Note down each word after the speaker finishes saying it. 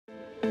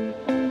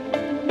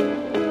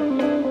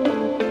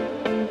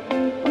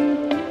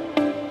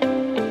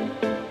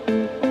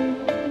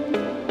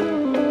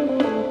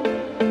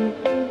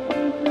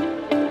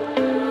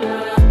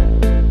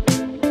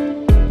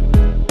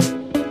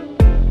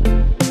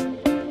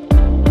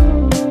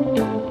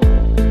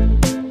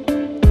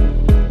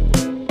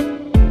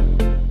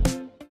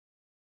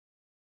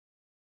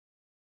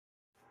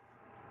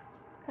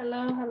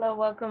Hello,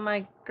 welcome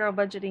my girl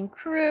budgeting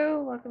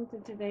crew. Welcome to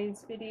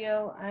today's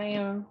video.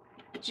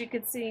 As you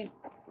can see,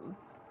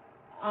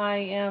 I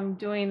am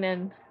doing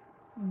a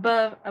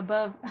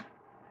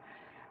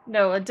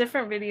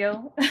different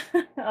video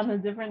on a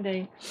different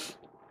day.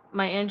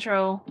 My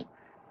intro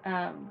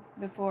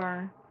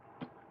before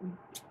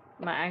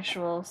my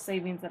actual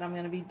savings that I'm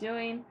going to be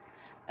doing.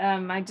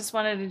 I just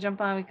wanted to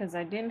jump on because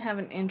I didn't have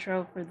an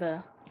intro for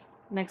the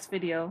next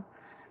video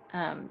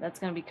that's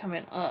going to be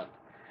coming up.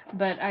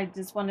 But I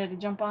just wanted to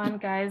jump on,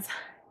 guys.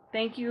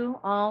 Thank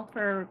you all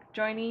for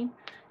joining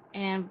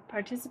and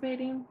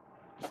participating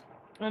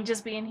and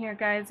just being here,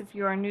 guys. If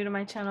you are new to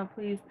my channel,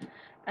 please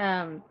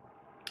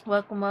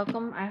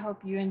welcome. I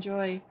hope you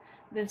enjoy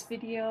this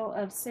video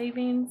of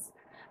savings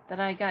that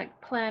I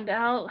got planned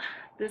out.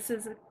 This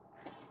is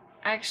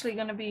actually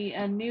going to be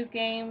a new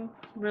game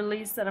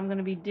release that I'm going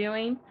to be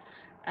doing,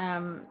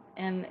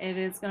 and it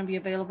is going to be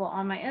available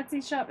on my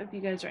Etsy shop if you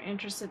guys are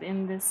interested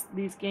in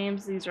these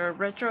games. These are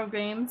retro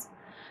games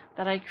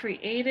that I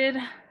created,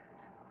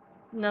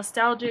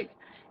 nostalgic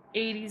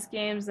 80s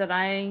games that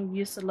I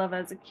used to love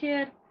as a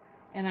kid,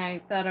 and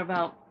I thought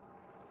about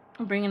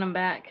bringing them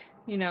back,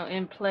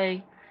 in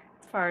play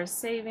as far as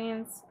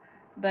savings.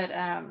 But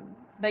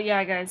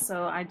yeah, guys,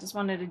 so I just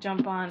wanted to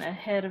jump on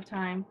ahead of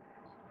time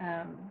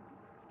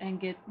and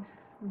get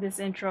this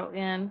intro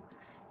in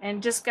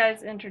and just,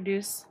 guys,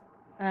 introduce,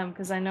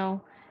 because I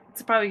know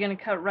it's probably going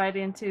to cut right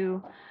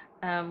into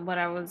what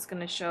I was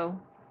going to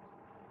show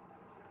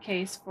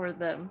case for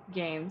the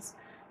games.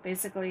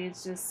 Basically,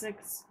 it's just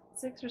six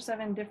or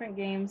seven different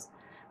games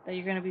that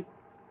you're going to be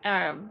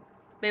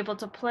able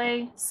to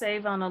play,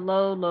 save on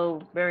a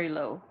very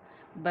low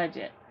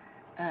budget.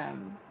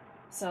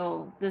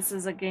 So this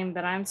is a game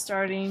that I'm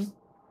starting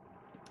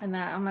and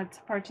that I'm going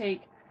to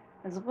partake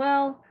as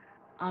well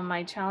on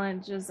my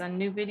challenges and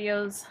new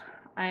videos.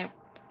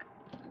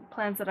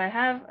 Plans that I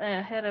have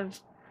ahead of,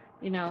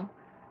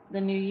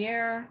 the new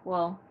year.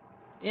 Well,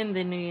 in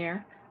the new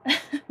year.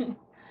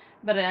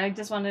 But I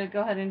just wanted to go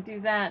ahead and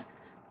do that.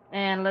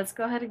 And let's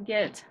go ahead and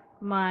get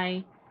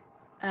my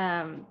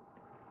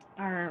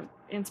our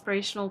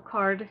inspirational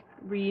card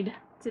read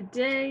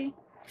today,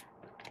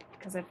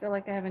 because I feel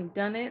like I haven't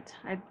done it.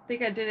 I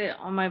think I did it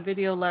on my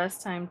video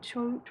last time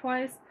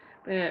twice,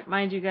 but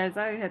mind you, guys,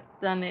 I had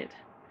done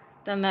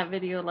that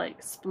video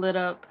like split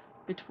up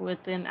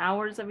within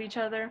hours of each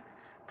other.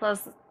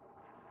 Plus,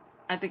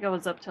 I think I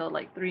was up till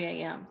like 3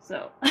 a.m.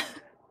 So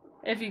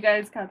if you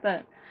guys caught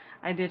that,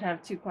 I did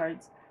have two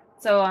cards.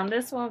 So on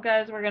this one,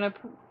 guys, we're gonna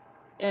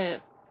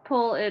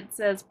pull. It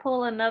says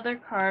pull another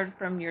card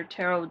from your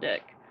tarot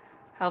deck.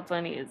 How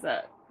funny is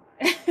that?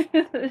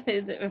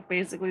 It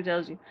basically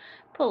tells you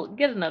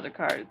get another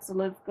card. So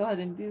let's go ahead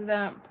and do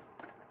that.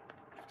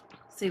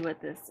 See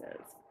what this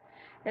says.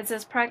 It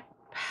says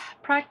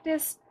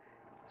practice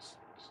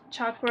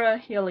chakra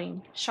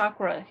healing.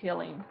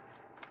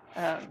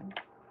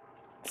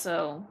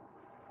 So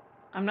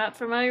I'm not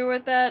familiar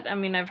with that. I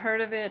mean, I've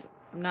heard of it.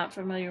 I'm not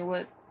familiar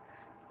with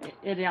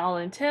it all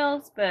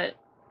entails, but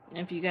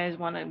if you guys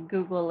want to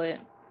Google it,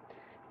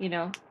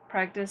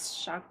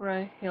 practice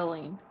chakra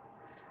healing.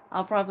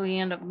 I'll probably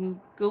end up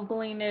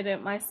Googling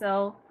it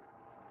myself.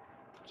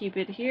 Keep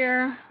it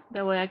here,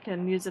 that way I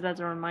can use it as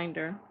a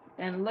reminder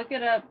and look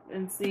it up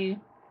and see.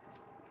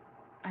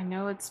 I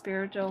know it's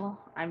spiritual.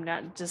 I'm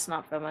not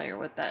familiar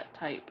with that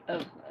type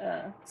of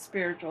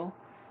spiritual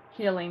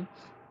healing.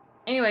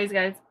 Anyways,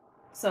 guys,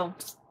 so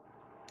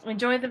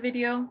enjoy the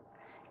video.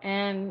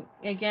 And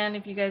again,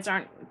 if you guys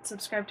aren't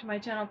subscribed to my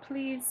channel,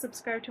 please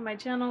subscribe to my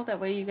channel. That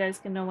way you guys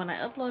can know when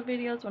I upload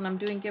videos, when I'm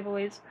doing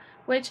giveaways,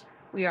 which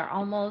we are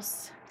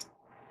almost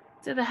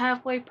to the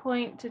halfway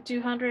point to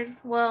 200.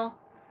 Well,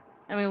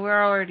 I mean,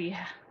 we're already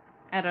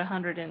at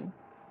 100 and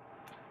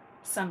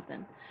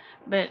something.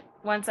 But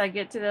once I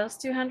get to those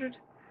 200,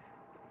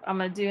 I'm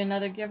going to do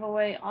another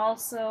giveaway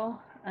also.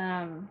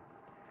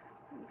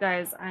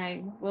 Guys,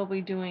 I will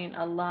be doing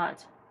a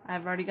lot.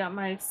 I've already got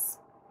my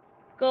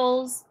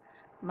goals,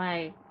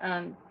 my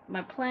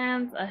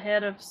plans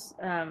ahead of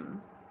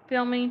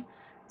filming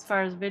as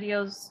far as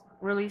videos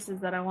releases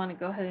that I want to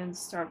go ahead and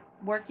start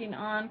working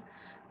on,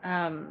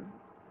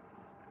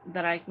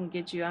 that I can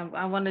get you.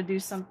 I want to do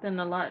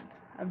a lot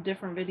of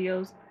different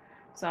videos,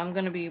 so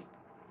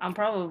I'm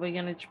probably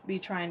gonna be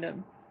trying to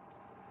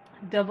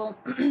double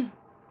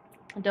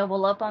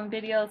up on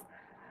videos.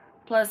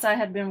 Plus, I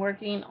had been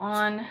working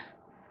on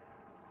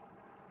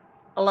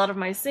a lot of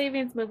my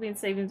savings, moving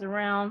savings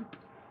around,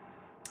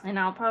 and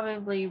I'll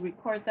probably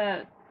record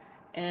that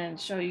and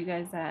show you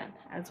guys that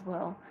as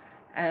well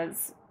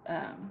as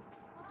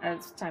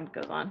time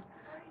goes on.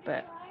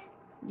 But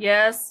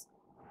yes,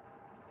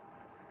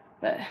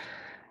 but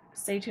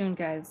stay tuned,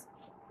 guys.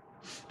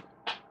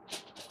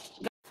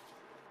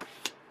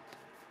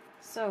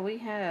 So we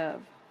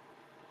have,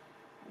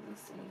 let me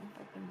see if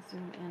I can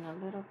zoom in a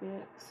little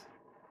bit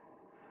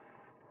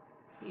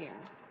here.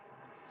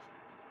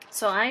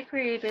 So I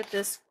created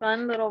this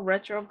fun little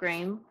retro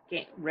game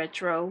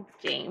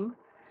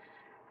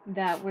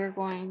that we're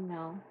going,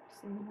 no,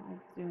 see,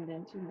 I zoomed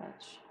in too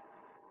much.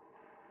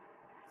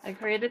 I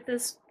created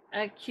this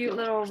cute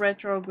little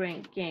retro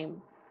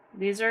game.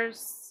 These are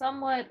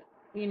somewhat,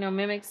 you know,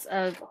 mimics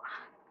of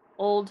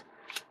old,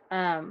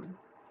 um,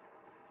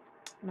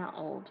 not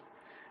old,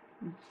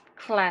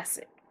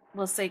 classic.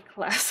 We'll say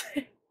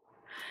classic.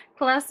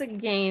 Classic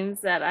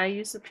games that I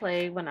used to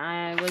play when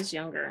I was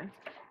younger.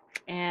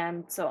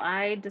 And so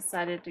I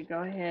decided to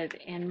go ahead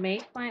and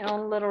make my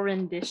own little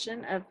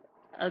rendition of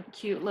a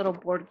cute little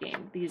board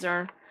game. These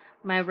are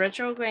my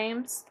retro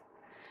games.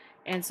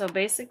 And so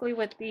basically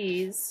with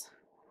these,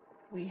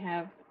 we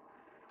have,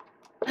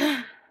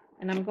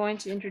 and I'm going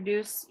to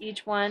introduce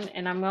each one,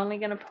 and I'm only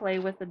going to play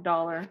with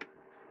 $1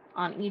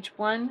 on each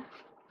one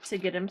to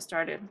get them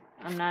started.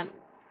 I'm not,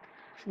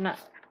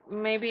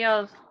 maybe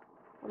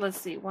let's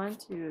see, 1,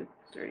 2,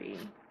 3,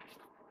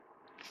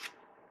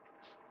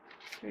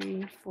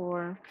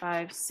 4,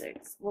 5,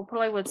 6. We'll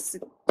play with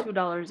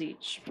 $2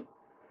 each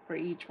for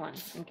each one,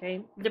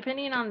 okay?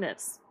 Depending on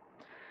this.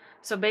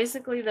 So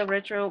basically the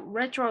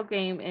retro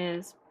game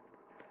is,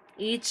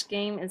 each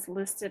game is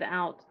listed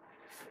out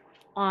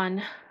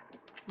on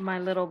my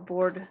little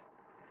board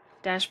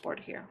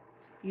dashboard here.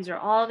 These are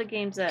all the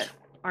games that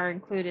are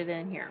included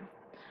in here.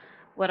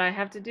 What I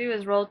have to do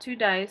is roll 2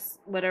 dice.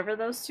 Whatever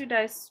those 2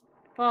 dice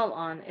fall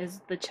on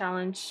is the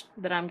challenge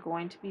that I'm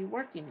going to be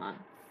working on.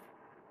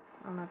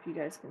 I don't know if you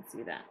guys can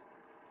see that.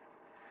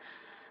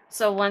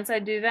 So once I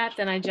do that,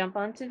 then I jump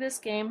onto this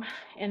game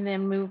and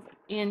then move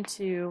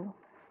into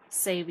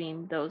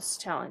saving those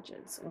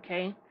challenges,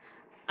 okay?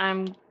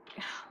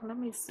 Let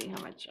me see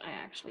how much I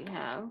actually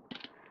have.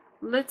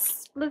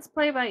 Let's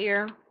play by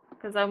ear,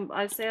 because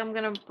I say I'm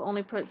gonna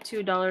only put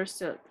 $2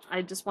 to it.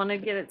 I just want to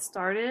get it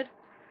started,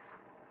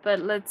 but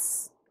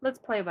let's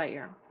play by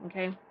ear,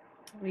 okay?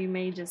 We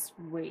may just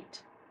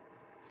wait,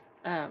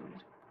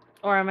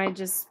 or I might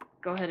just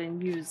go ahead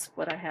and use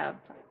what I have.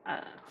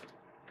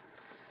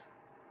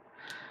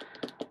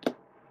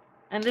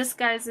 And this,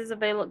 guys, is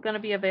going to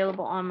be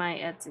available on my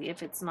Etsy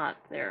if it's not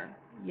there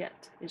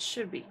yet. It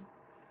should be.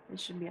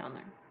 It should be on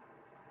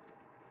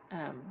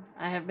there.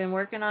 I have been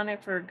working on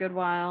it for a good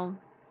while.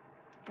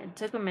 It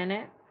took a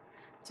minute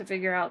to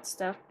figure out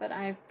stuff, but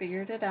I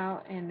figured it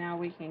out, and now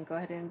we can go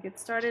ahead and get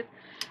started.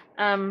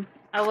 I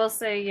will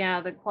say, yeah,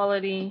 the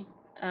quality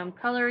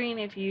coloring,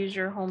 if you use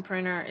your home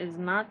printer, is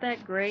not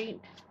that great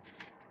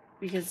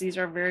because these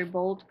are very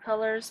bold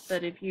colors,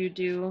 but if you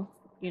do,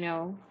 you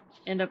know,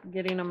 end up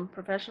getting them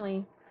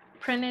professionally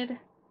printed,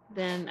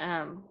 then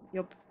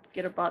you'll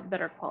get a lot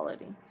better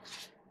quality,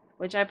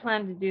 which I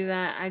plan to do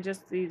that. I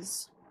just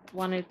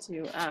wanted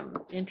to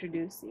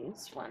introduce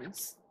these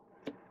ones.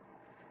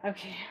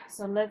 Okay,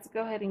 so let's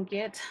go ahead and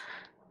get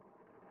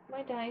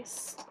my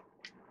dice.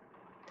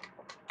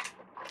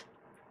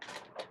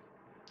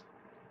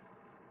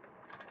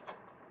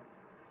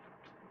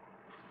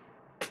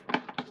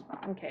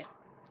 Okay,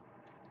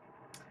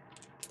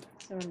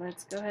 so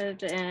let's go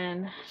ahead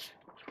and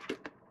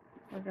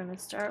we're going to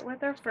start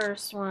with our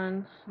first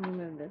one. Let me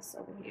move this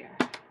over here.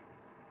 I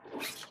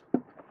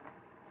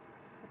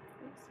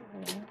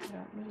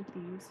don't need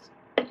these.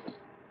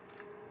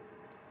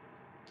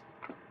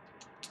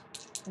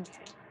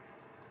 Okay.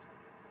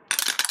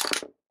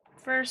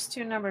 First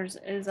 2 numbers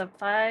is a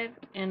 5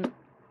 and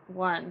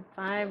 1.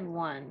 5,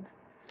 1.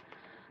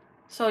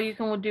 So you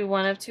can do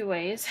one of 2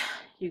 ways.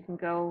 You can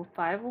go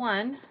 5,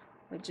 1,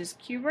 which is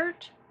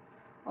Qbert,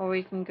 or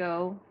we can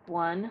go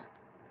 1,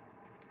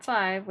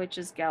 5, which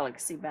is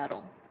Galaxy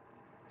Battle.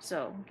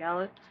 So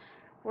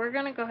we're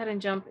gonna go ahead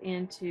and jump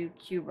into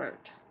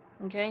Qbert.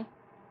 Okay,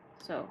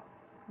 so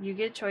you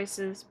get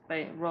choices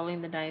by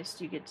rolling the dice.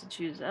 You get to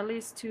choose at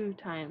least 2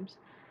 times,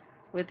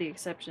 with the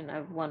exception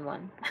of 1,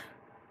 1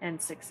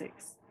 and 6,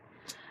 6.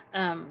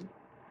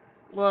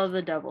 Well,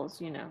 the doubles,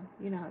 you know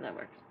how that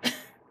works.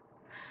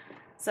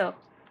 So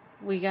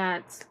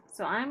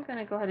I'm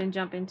gonna go ahead and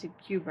jump into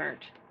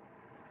Qbert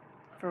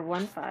for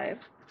 1, 5.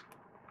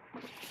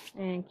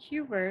 And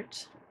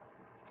Qbert,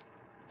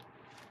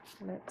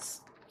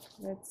 let's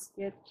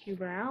get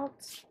Qbert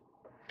out.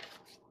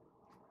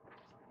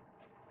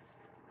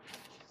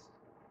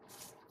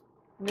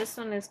 This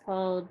one is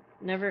called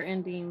Never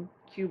Ending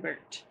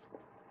Qbert.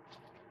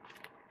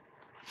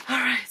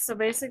 Alright, so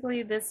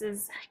basically this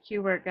is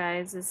Qbert,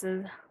 guys. This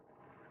is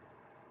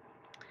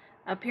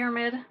a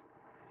pyramid.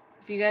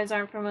 If you guys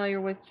aren't familiar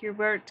with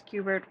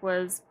Qbert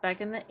was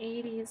back in the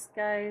 80s,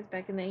 guys.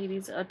 Back in the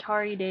 80s,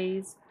 Atari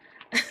days.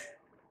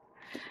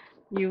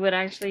 You would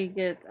actually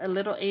get a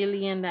little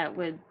alien that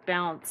would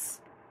bounce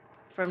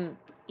from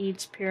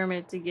each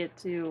pyramid to get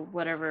to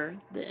whatever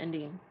the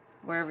ending,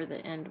 wherever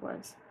the end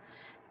was.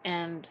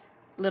 And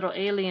little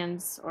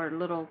aliens or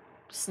little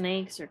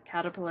snakes or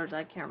caterpillars,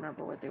 I can't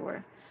remember what they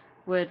were,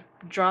 would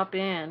drop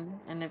in,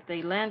 and if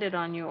they landed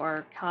on you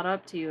or caught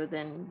up to you,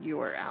 then you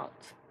were out.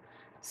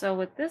 So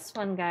with this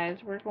one, guys,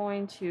 we're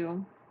going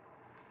to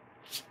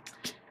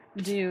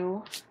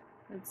do,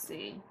 let's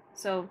see,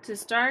 so to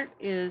start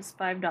is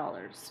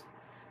 $5.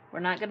 We're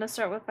not going to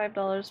start with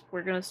 $5,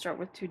 we're going to start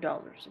with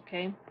 $2,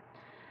 okay?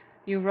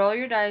 You roll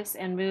your dice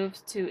and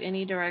move to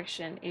any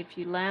direction. If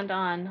you land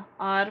on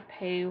odd,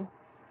 pay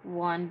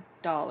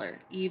 $1.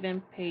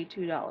 Even, pay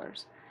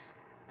 $2.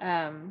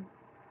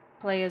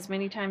 Play as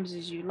many times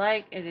as you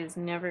like. It is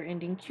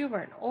never-ending cue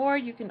burn. Or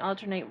you can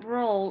alternate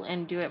roll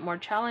and do it more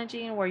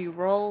challenging, where you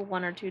roll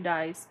 1 or 2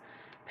 dice,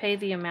 pay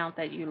the amount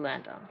that you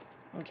land on.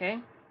 Okay?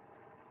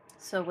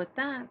 So with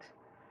that,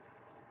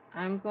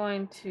 I'm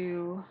going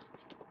to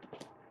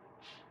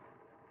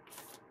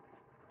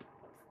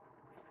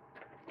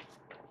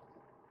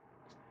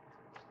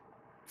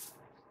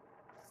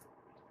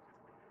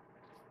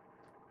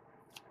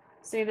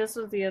see, this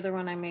was the other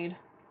one I made,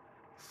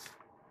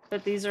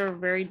 but these are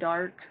very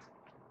dark.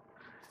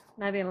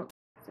 And I didn't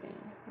see,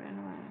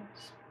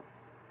 randomize.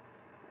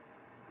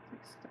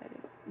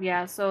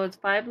 Yeah, so it's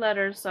 5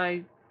 letters. So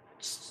I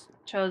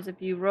chose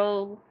if you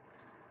roll,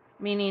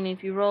 meaning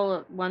if you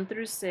roll 1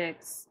 through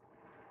 6,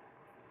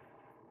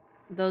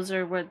 those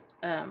are what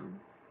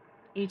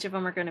each of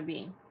them are going to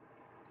be.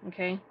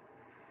 Okay.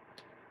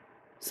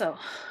 So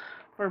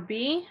for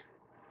B,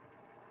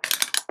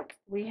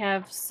 we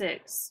have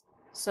 6.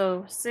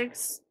 So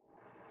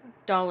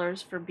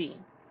 $6 for B,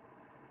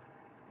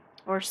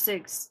 or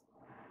 6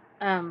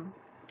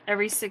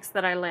 every 6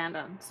 that I land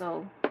on.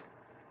 So,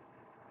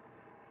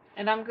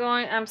 and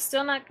I'm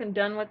still not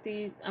done with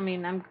these. I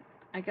mean,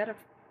 I gotta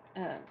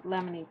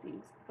laminate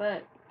these,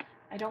 but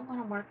I don't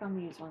want to mark on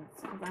these ones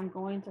because I'm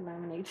going to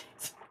laminate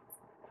these.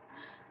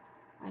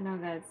 I know,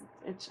 guys,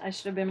 I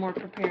should have been more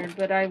prepared,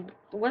 but I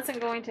wasn't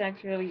going to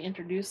actually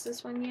introduce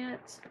this one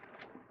yet.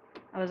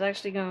 I was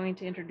actually going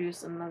to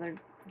introduce another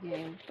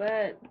game,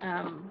 but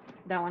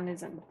that one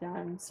isn't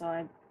done. So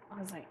I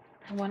was like,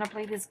 I want to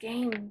play these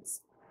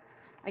games.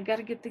 I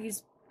gotta get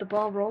the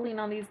ball rolling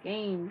on these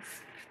games.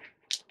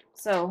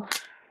 So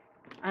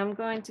I'm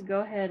going to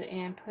go ahead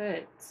and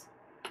put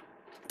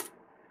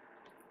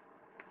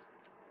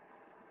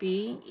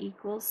B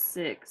equals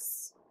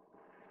 6.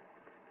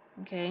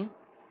 Okay.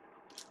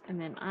 And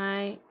then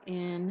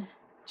INGO.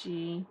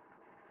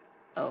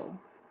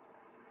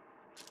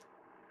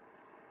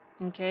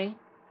 Okay.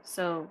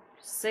 So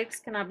 6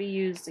 cannot be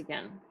used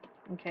again.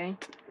 Okay.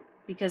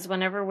 Because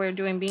whenever we're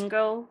doing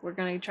bingo, we're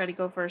going to try to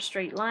go for a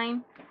straight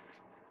line.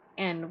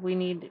 And we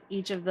need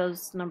each of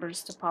those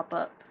numbers to pop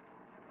up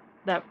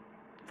that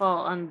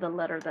fall on the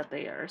letter that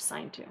they are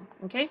assigned to.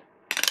 Okay?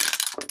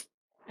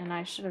 And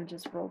I should have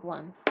just rolled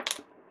 1.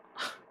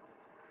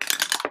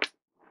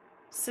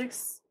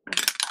 6.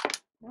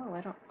 No,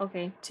 I don't.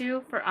 Okay,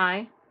 2 for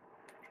I.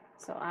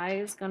 So I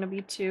is going to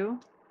be 2.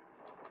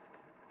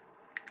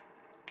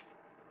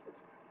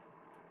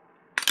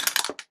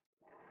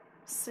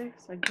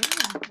 6 again.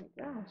 Oh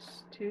my gosh.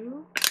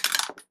 2.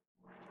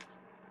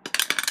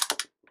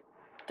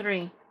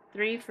 3.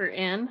 3 for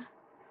N.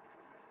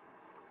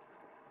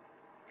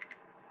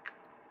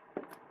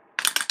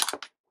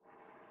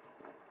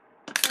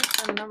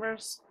 Some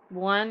numbers.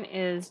 1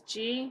 is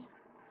G.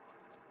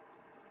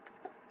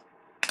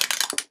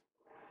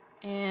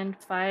 And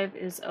 5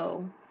 is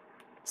O.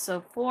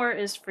 So 4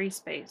 is free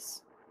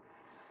space.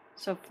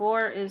 So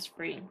 4 is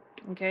free.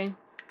 Okay?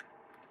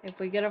 If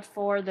we get a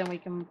 4, then we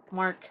can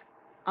mark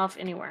off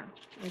anywhere.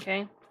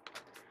 Okay?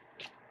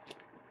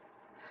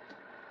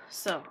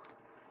 So,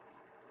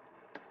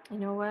 you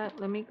know what?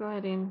 Let me go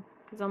ahead and,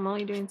 because I'm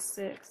only doing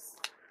 6.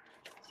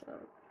 So,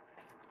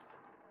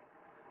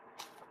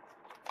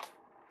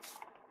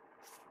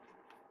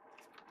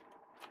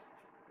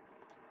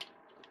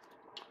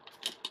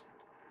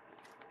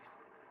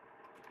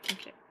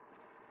 okay.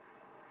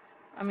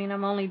 I mean,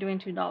 I'm only doing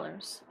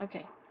 $2.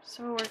 Okay.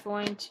 So we're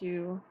going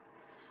to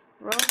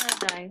roll that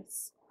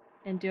dice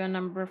and do a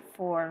number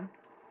 4.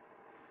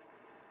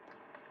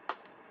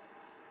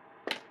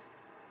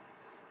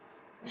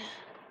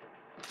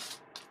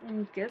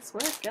 And guess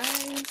what,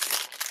 guys?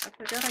 I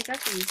forgot I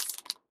got these.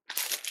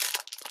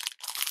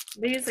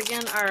 These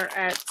again are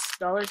at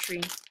Dollar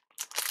Tree.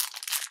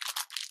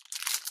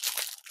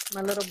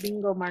 My little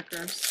bingo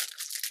markers.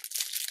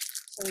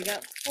 So we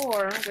got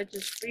 4, which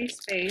is free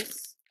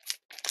space.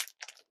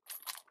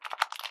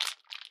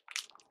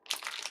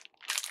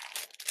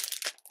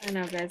 I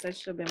know, guys, I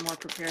should have been more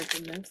prepared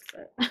than this,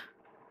 but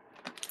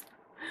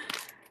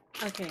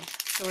okay,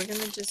 so we're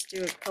gonna just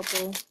do a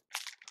couple,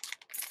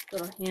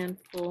 little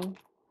handful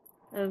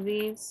of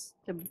these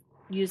to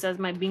use as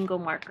my bingo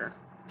marker.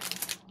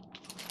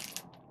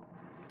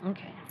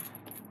 Okay.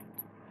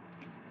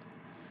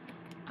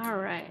 All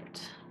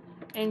right.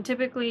 And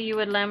typically you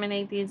would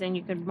laminate these and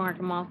you could mark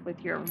them off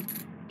with your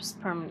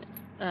permanent,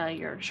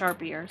 your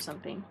Sharpie or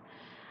something.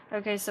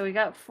 Okay, so we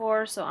got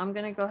 4, so I'm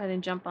gonna go ahead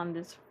and jump on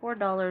this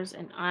 $4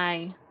 and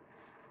I.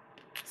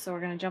 So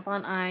we're gonna jump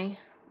on I.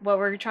 What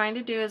we're trying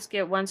to do is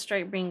get 1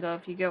 straight bingo.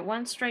 If you get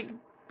 1 straight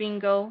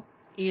bingo,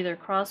 either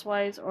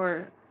crosswise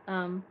or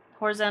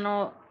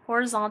horizontal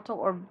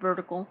or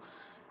vertical,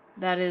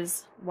 that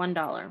is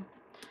 $1.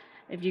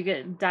 If you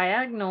get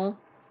diagonal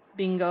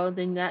bingo,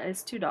 then that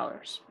is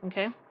 $2.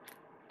 Okay.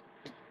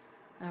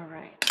 All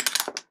right.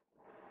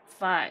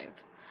 5.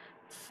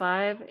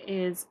 5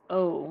 is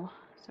O.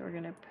 So we're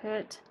gonna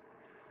put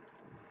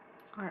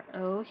our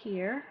O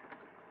here.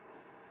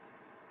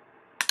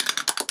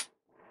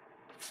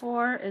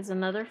 4 is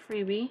another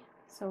freebie,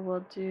 so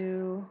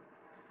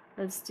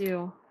let's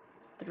do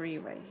 3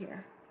 right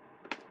here.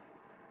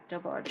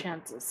 Double our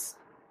chances.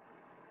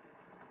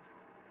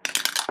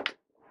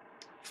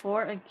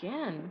 4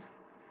 again.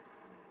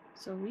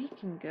 So we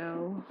can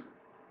go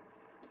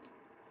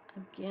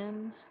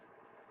again.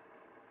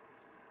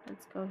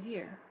 Let's go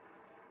here.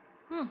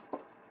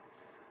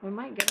 We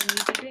might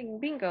get a new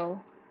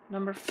bingo.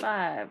 Number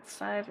 5.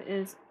 5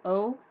 is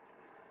O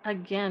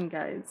again,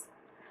 guys.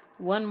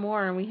 One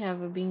more and we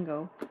have a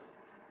bingo.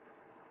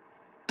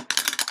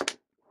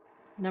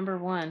 Number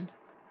 1.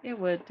 It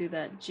would do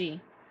that,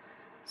 G.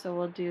 So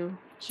we'll do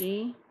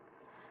G.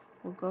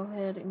 We'll go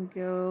ahead and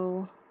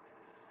go.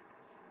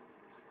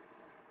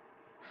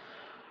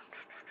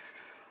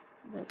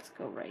 Let's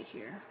go right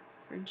here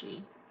for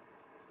G.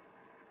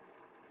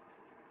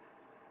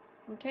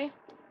 Okay.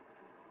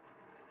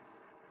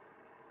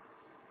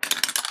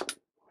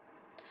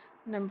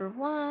 Number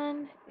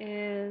 1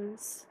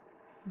 is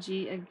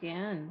G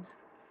again.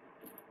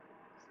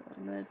 So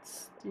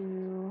let's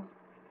do,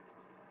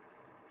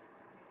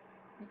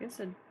 I guess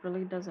it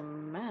really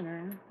doesn't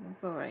matter. We'll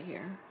go right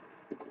here.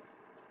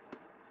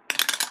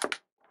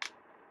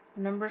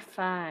 Number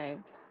 5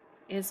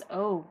 is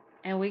O.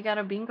 And we got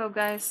a bingo,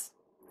 guys.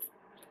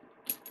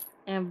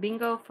 And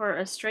bingo for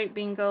a straight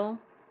bingo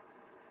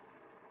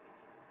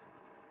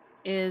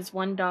is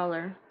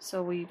 $1.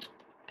 So we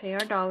pay our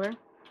 $1.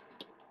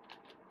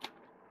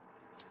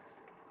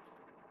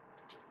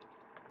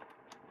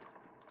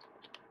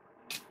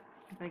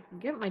 If I can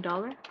get my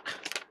 $1.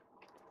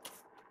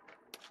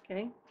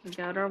 Okay, we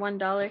got our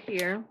 $1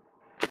 here.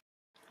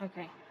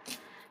 Okay,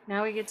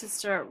 now we get to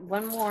start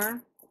one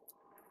more.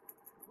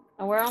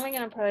 And we're only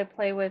going to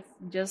play with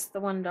just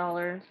the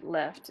 $1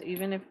 left.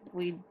 Even if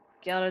we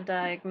get a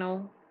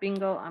diagonal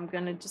bingo, I'm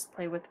going to just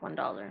play with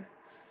 $1.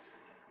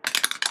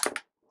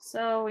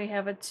 So we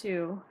have a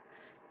 2.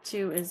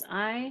 2 is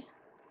I.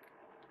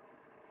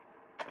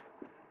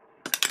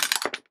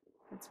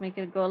 Let's make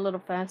it go a little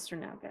faster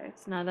now,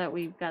 guys. Now that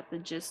we've got the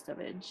gist of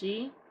it.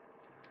 G.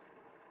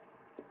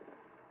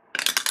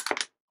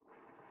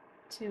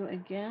 2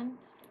 again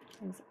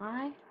is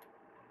I.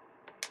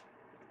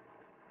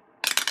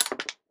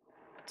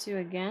 2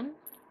 again,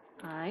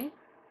 I.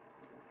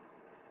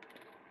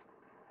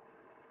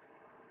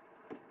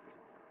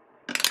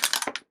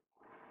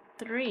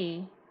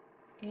 3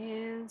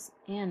 is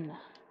N.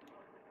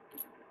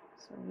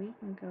 So we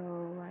can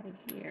go right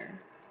here.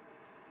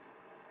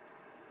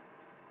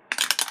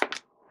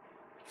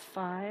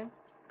 5,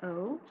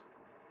 O.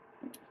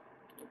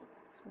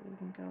 So we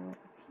can go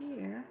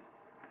here.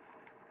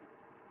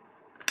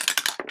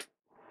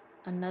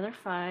 Another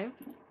 5.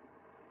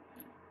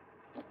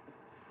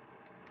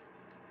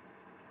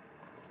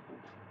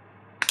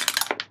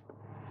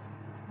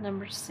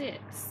 Number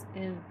 6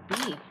 is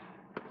B.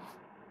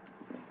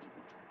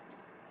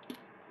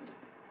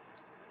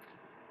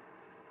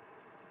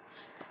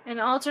 An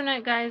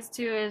alternate, guys,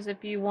 too, is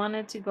if you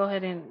wanted to go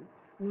ahead and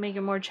make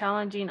it more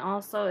challenging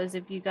also, is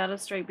if you got a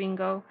straight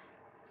bingo.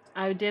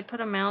 I did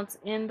put amounts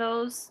in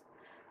those.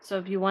 So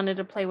if you wanted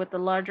to play with the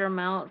larger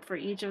amount for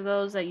each of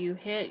those that you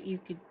hit, you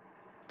could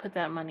put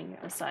that money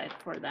aside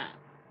for that.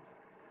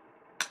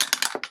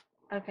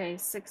 Okay,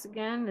 6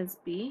 again is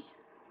B.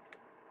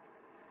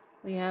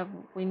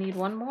 We need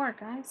one more,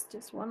 guys.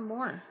 Just one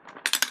more.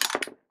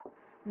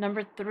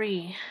 Number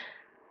 3.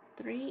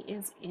 3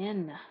 is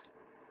N.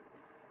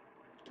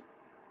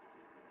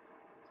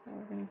 So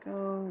we're going to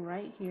go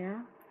right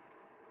here.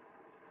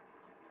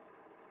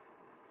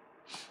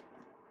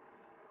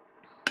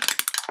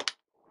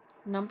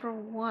 Number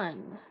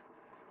 1.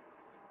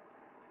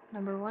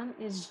 Number 1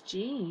 is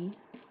G.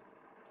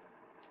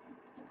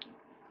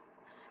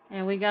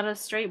 And we got a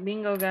straight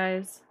bingo,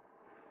 guys.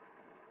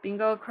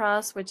 Bingo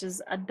across, which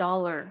is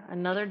 $1.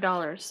 Another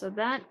 $1. So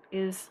that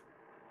is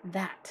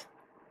that.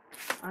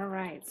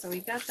 Alright, so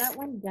we got that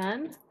one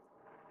done.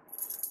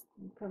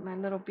 Put my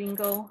little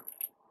bingo.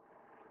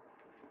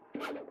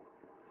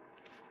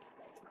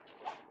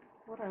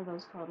 What are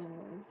those called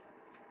anyway?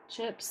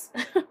 Chips.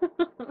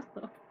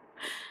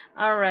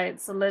 Alright,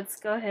 so let's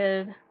go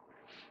ahead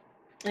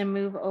and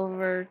move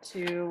over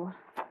to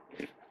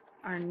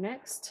our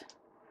next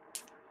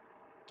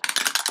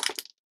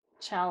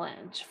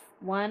challenge.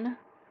 1,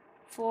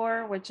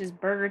 4, which is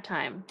burger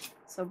time.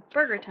 So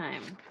burger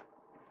time.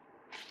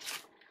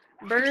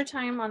 Burger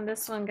time on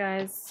this one,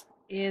 guys,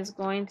 is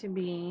going to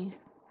be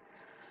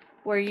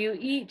where you're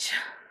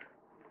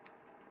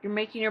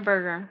making your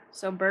burger.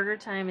 So burger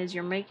time is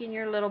you're making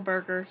your little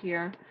burger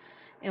here,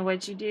 and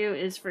what you do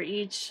is for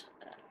each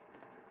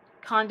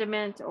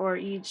condiment or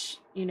each,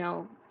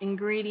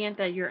 ingredient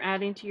that you're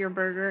adding to your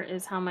burger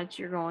is how much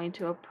you're going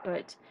to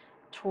put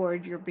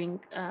toward your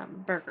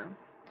burger.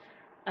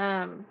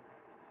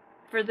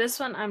 For this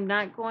one, I'm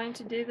not going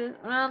to do this.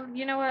 Well,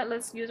 you know what?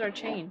 Let's use our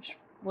change.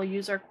 We'll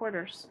use our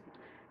quarters.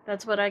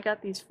 That's what I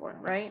got these for,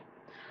 right?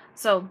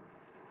 So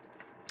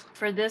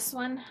for this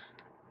one,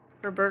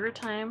 for burger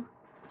time,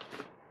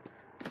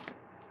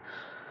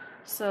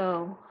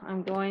 so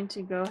I'm going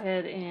to go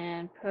ahead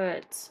and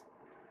put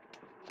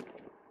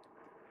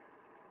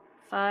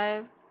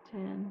 5,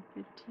 10,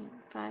 15,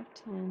 5,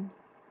 10,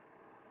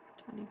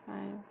 25,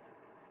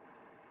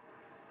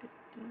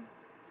 15.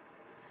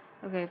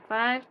 Okay,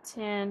 5,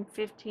 10,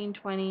 15,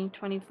 20,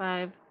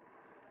 25.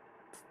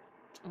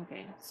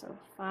 Okay, so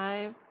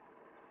 5,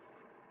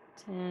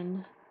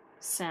 10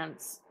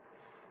 cents,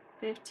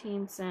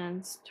 15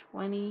 cents,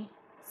 20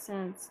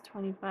 cents,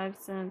 25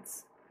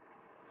 cents,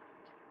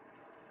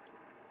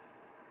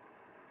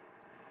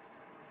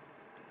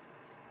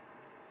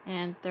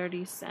 and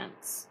 30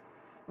 cents.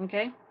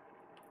 Okay,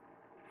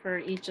 for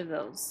each of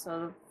those.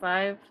 So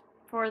 5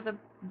 for the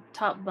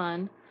top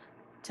bun.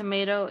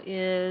 Tomato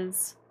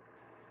is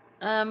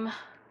the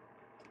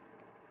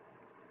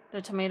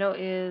tomato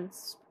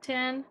is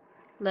 10,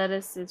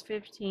 lettuce is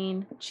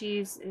 15,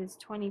 cheese is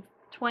 20,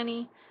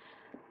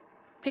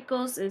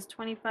 pickles is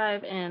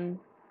 25, and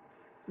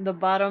the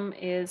bottom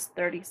is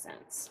 30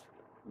 cents.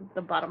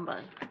 The bottom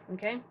bun.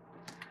 Okay,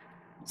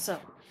 so,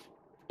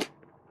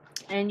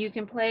 and you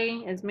can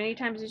play as many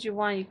times as you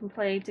want. You can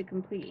play to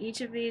complete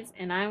each of these,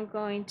 and I'm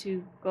going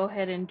to go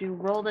ahead and do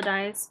roll the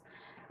dice.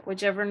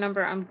 Whichever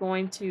number I'm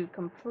going to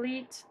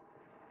complete,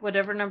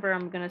 whatever number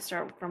I'm going to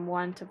start from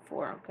 1 to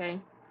 4, okay?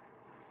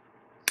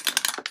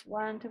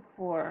 1 to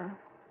 4,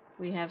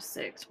 we have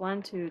 6.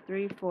 1, 2,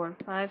 3, 4,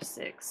 5,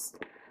 6.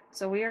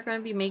 So we are going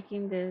to be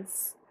making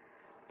this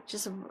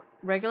just a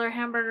regular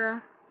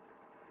hamburger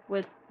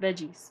with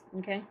veggies,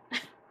 okay?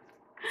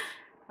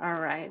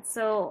 Alright,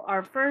 so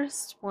our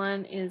first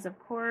one is, of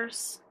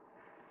course,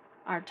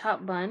 our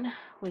top bun,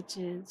 which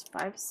is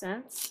 5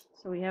 cents.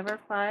 So we have our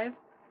 5.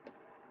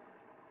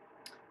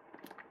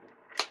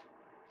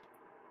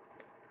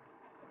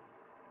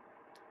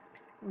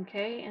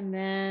 Okay, and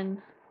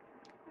then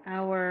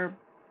our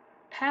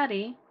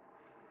patty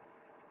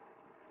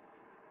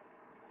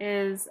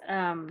is,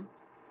 oh,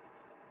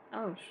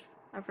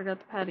 I forgot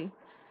the patty,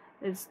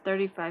 is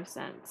 35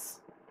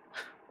 cents.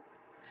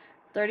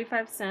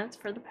 35 cents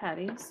for the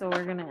patty, so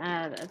we're going to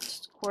add a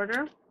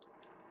quarter,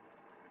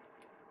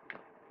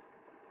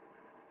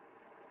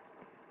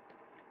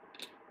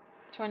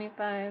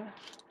 $25,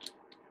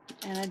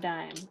 and a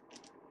dime.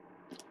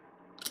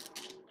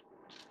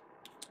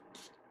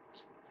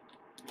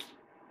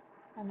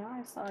 I know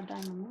I saw a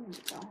dime a moment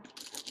ago.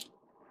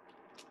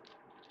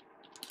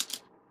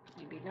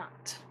 Maybe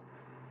not.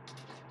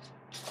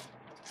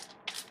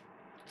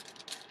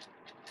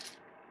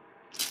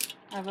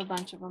 I have a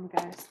bunch of them,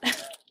 guys.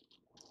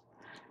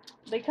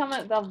 They come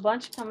in, the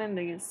bunch come in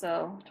these,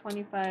 so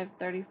 25,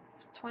 30,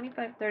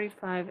 25,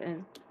 35,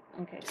 and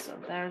okay, so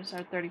there's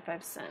our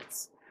 35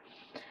 cents.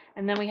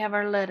 And then we have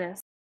our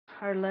lettuce.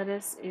 Our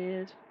lettuce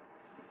is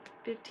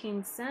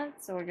 15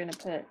 cents, so we're going to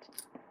put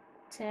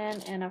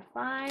 10 and a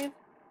 5.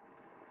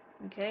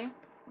 Okay,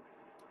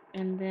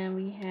 and then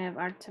we have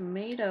our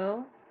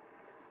tomato,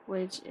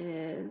 which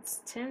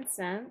is 10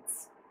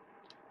 cents,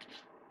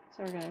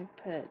 so we're going to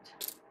put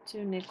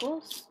 2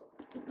 nickels.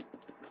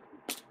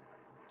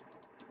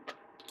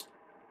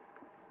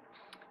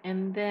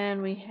 And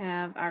then we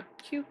have our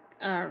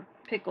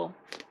pickle.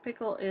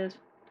 Pickle is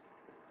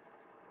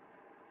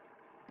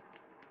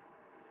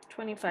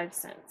 25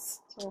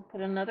 cents, so we'll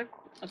put a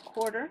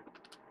quarter.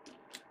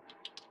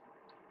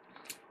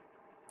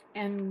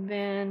 And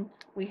then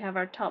we have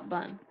our top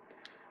bun.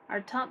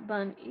 Our top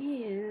bun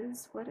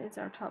is, what is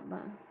our top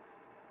bun?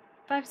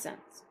 5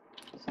 cents.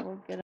 So we'll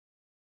get it.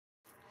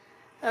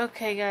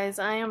 Okay, guys,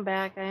 I am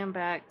back.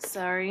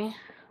 Sorry.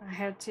 I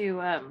had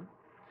to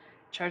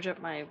charge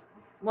up my,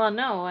 well,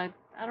 no, I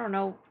don't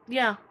know.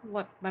 Yeah,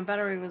 what, my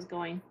battery was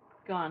gone.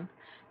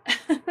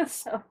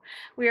 So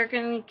we are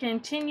going to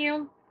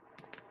continue.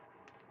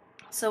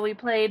 So we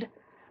played,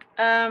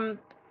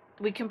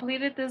 we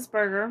completed this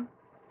burger.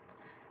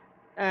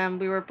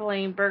 We were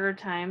playing burger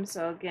time,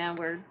 so again,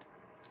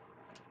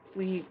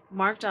 we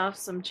marked off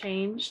some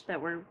change that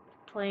we're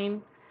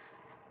playing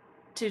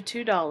to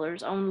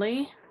 $2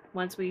 only.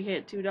 Once we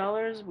hit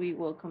 $2, we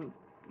will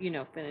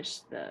finish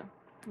the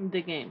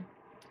game.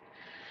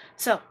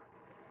 So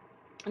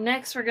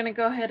next, we're gonna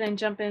go ahead and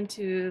jump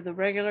into the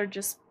regular,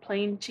 just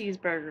plain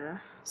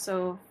cheeseburger.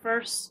 So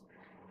first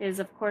is,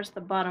 of course, the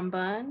bottom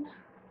bun.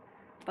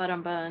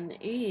 Bottom bun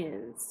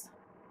is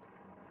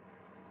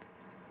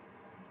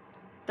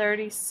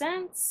 30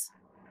 cents.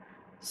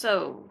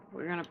 So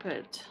we're gonna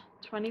put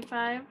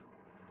 25,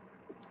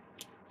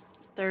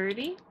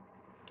 30.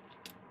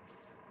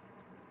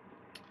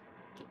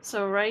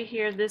 So right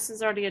here, this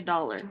is already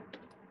 $1.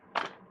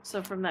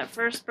 So from that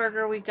first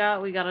burger we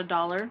got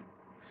 $1.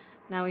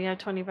 Now we have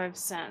 25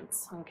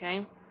 cents,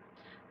 okay?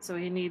 So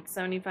we need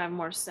 75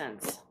 more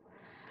cents.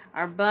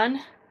 Our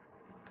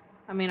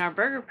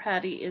burger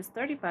patty is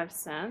 35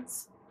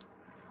 cents.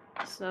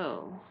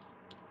 So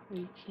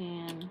we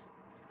can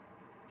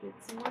get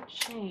some more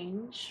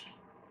change.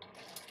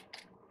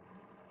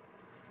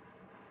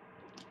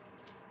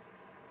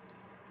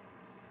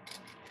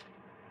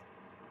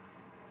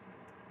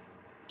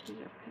 These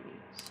are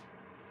pennies.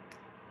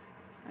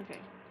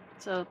 Okay,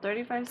 so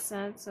 35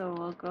 cents, so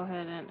we'll go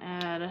ahead and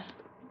add a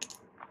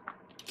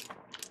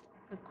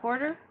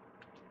quarter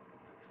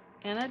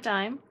and a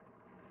dime.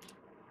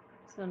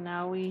 So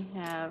now we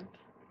have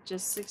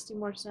just 60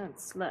 more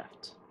cents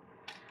left.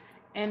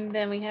 And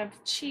then we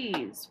have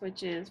cheese,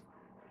 which is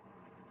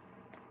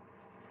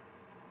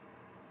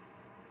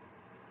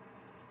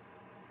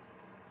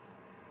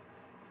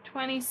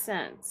 20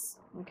 cents.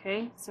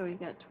 Okay, so we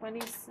got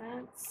 20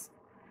 cents.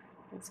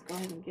 Let's go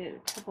ahead and get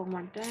a couple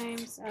more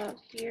dimes out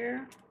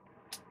here.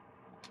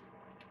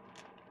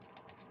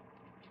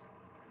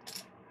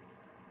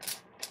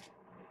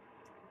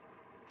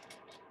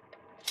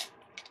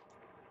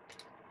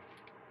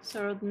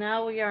 So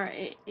now we are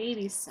at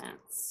 80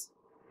 cents.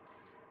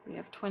 We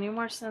have 20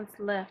 more cents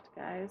left,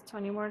 guys.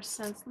 20 more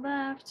cents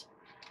left.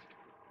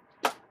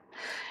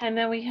 And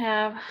then we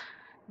have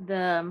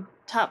the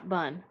top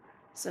bun.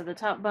 So the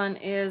top bun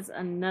is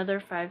another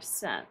 5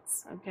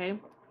 cents, okay?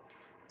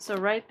 So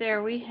right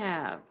there we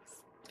have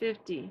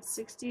 50,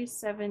 60,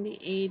 70,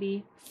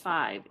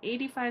 85.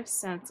 85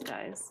 cents,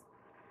 guys.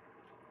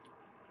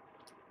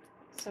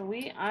 So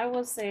I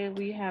will say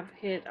we have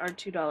hit our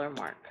 $2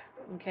 mark,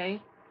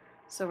 okay?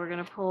 So we're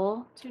going to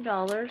pull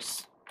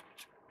 $2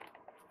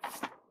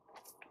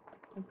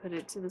 and put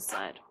it to the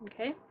side,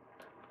 okay?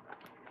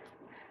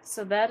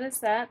 So that is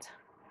that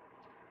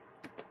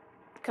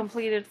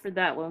completed for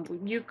that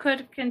one. You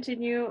could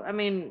continue, I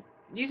mean,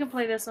 you can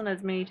play this one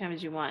as many times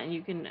as you want, and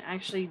you can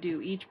actually do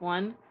each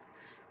one,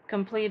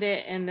 complete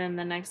it, and then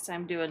the next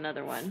time do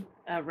another one,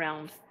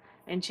 round,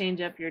 and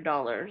change up your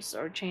dollars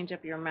or change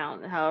up your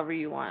amount however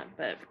you want.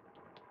 But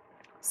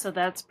so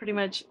that's pretty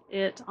much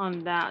it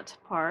on that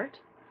part.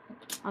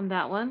 On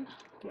that one,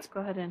 let's go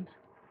ahead and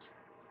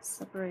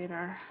separate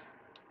our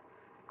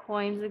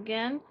coins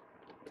again.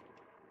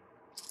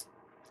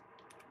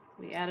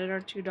 We added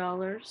our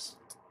 $2.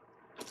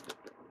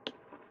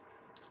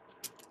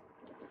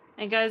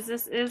 And guys,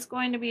 this is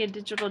going to be a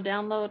digital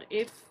download.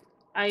 If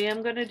I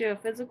am going to do a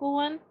physical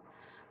one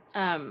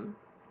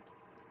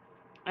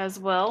as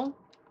well.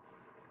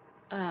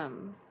 I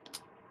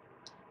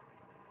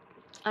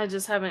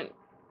just haven't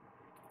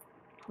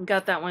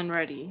got that one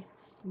ready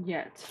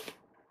yet.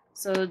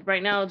 So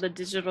right now the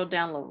digital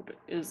download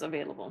is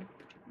available.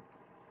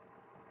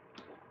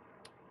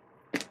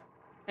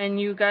 And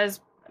you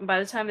guys,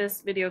 by the time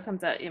this video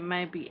comes out, it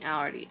might be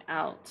already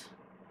out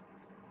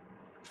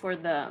for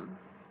the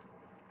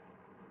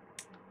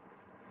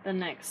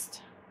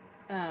next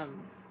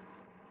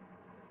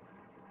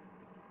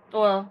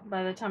well,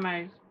 by the time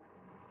I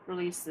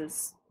release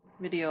this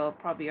video, it'll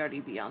probably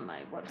already be on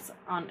my website,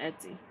 on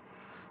Etsy.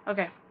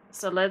 Okay,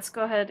 so let's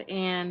go ahead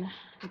and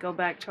go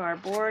back to our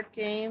board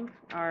game,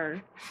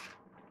 and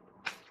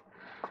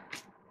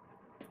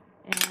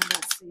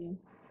let's see.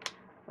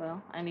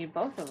 Well, I need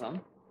both of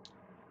them.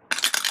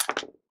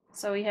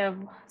 So we have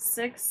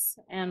 6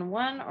 and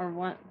 1, or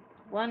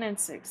 1 and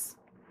 6.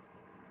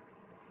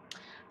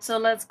 So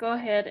let's go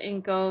ahead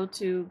and go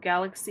to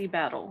Galaxy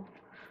Battle.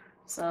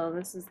 So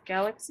this is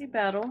Galaxy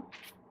Battle.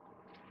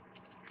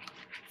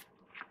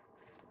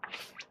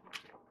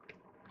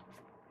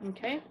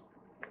 Okay.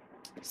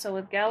 So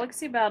with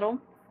Galaxy Battle,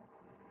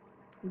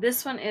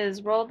 this one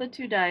is roll the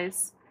 2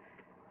 dice.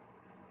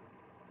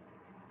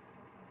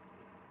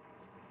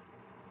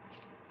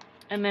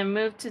 And then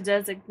move to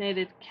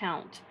designated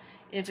count.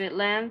 If it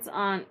lands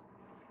on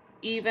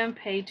even,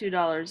 pay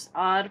 $2.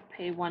 Odd,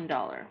 pay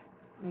 $1.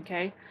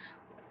 Okay?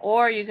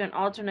 Or you can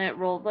alternate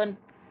roll the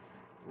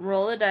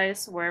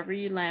dice wherever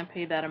you land,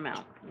 pay that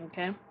amount.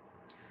 Okay?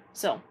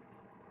 So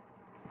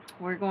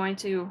we're going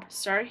to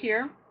start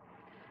here.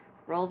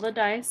 Roll the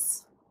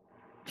dice.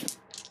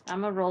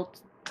 I'm gonna roll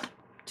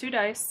 2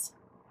 dice.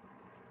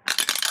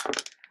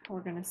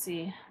 We're gonna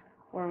see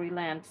where we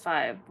land.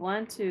 5.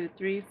 1, 2,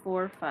 3,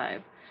 4,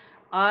 5.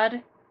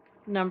 Odd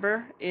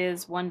number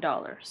is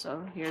 $1.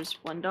 So here's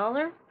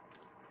 $1.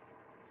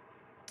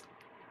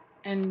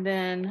 And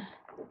then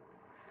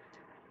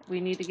we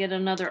need to get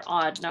another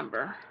odd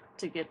number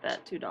to get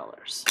that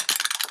 $2.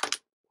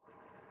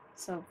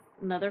 So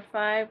another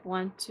 5.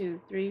 1,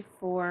 2, 3,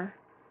 4.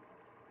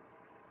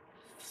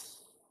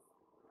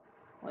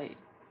 Wait.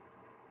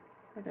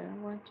 1,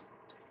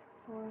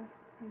 4,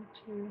 1,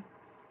 2,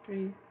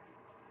 3,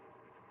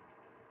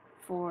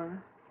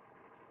 4.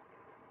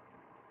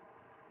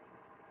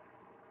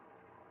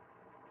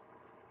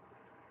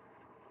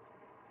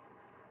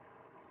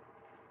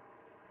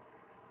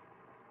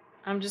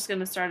 I'm just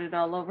gonna start it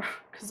all over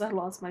because I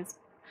lost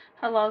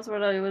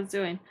what I was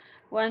doing.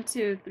 1,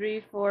 2, 3,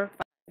 4,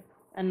 5.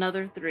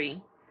 Another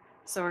 3.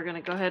 So we're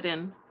gonna go ahead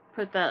and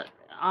put that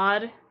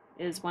odd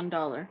is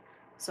 $1.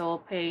 So we'll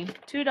pay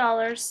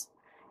 $2,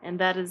 and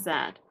that is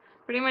that.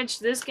 Pretty much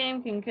this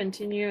game can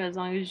continue as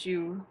long as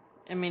you,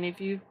 I mean,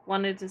 if you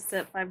wanted to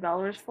set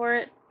 $5 for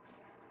it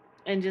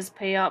and just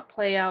play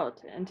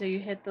out until you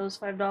hit those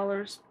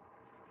 $5,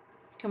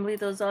 complete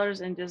those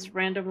dollars, and just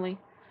randomly,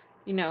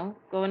 you know,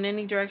 go in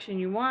any direction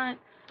you want,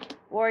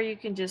 or you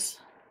can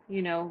just,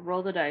 you know,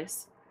 roll the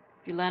dice.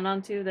 If you land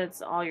on 2,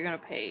 that's all you're gonna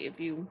pay. If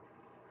you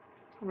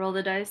roll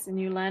the dice and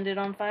you landed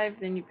on 5,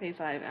 then you pay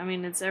 5. I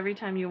mean, it's every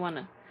time you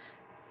wanna.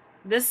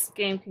 This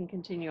game can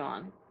continue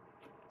on.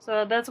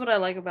 So that's what I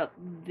like about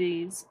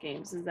these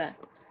games, is that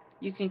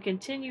You can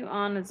continue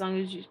on as long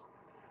as you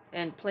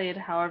and play it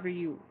however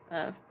you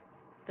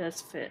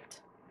best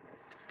fit.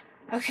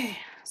 Okay,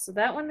 so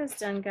that one is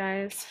done,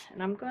 guys,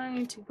 and I'm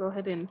going to go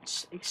ahead and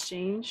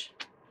exchange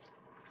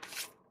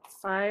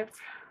 $5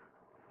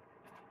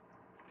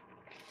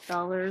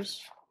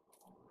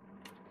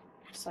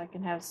 so I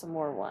can have some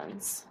more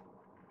ones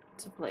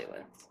to play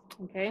with.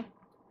 Okay,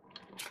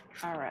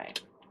 all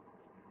right,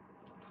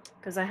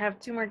 because I have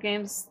 2 more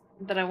games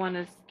that I want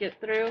to get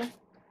through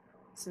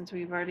since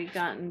we've already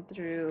gotten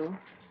through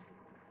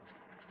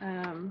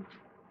a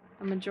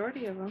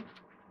majority of them.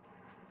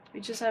 We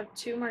just have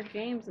 2 more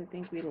games I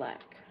think we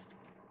lack.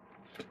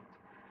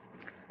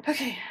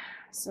 Okay,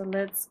 so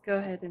let's go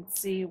ahead and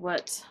see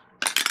what...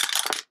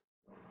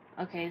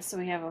 Okay, so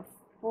we have a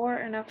 4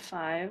 and a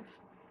 5.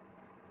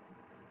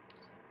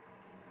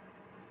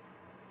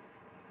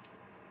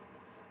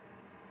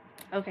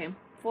 Okay,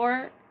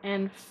 4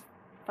 and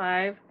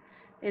 5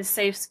 is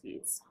safe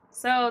skis.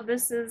 So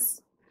this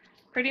is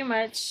pretty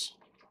much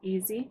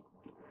easy.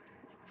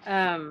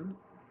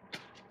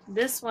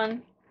 This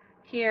one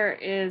here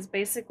is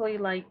basically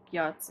like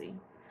Yahtzee.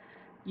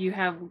 You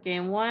have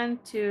game 1,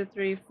 2,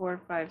 3, 4,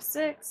 5,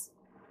 6.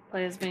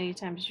 Play as many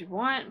times as you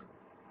want.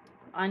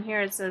 On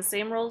here it says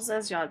same rules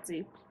as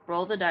Yahtzee.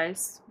 Roll the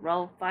dice.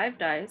 Roll 5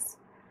 dice.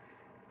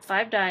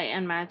 5 die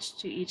and match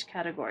to each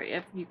category.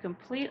 If you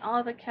complete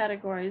all the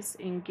categories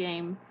in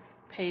game,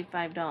 pay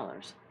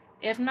 $5.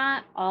 If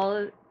not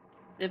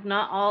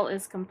all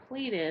is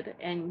completed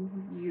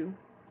and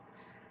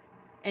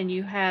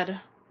you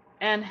had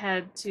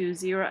to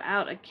zero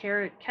out a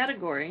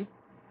category,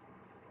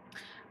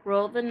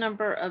 roll the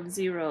number of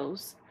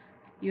zeros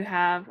you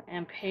have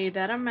and pay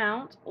that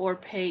amount, or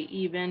pay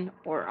even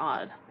or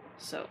odd.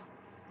 So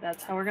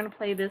that's how we're gonna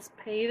play this.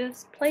 Play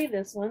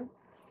this one.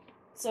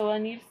 So I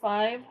need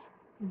 5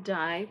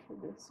 die for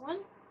this one.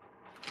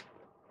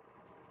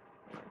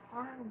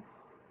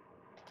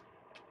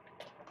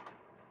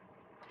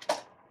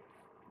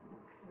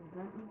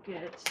 Let me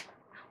get...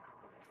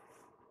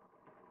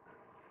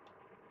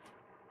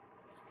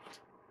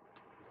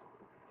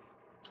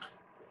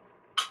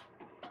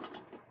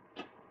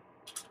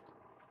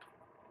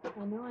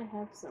 I know I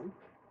have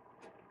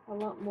a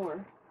lot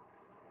more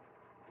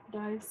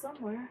die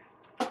somewhere.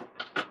 Just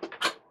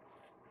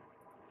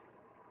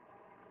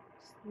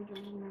need to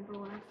remember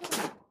where I put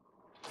it.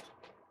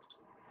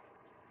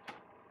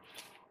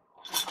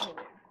 Oh,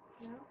 there.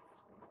 No?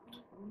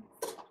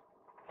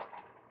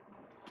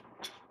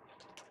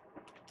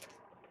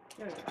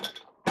 There we go.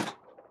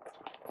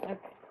 Okay.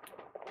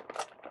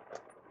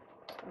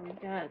 So we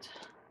got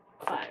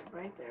 5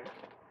 right there.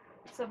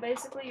 So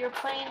basically you're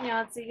playing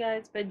Yahtzee,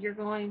 guys, but you're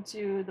going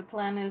to, the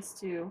plan is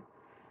to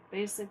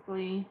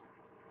basically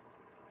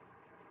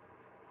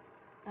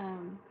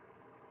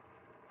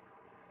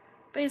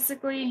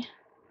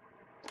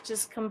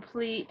just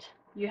complete,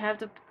 you have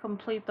to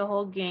complete the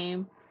whole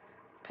game,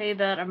 pay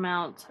that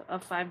amount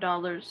of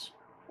 $5,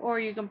 or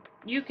you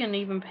can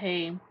even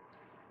pay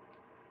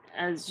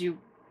as you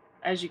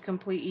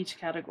complete each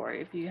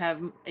category. If you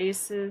have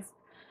aces,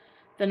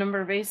 the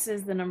number of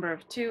aces, the number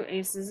of 2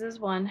 aces is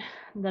 1,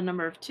 the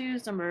number of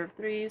 2s, number of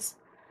 3s,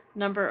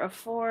 number of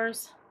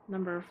 4s,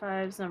 number of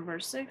 5s, number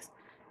of 6.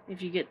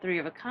 If you get 3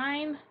 of a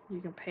kind,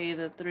 you can pay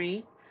the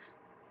 3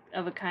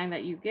 of a kind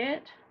that you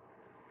get.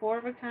 4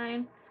 of a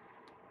kind.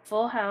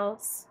 Full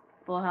house.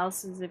 Full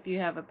house is if you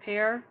have a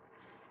pair,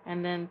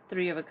 and then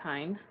 3 of a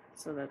kind.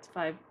 So that's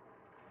 5.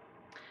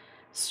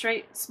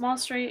 Straight, small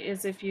straight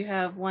is if you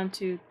have 1,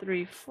 2,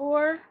 3,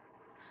 4.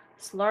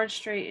 Large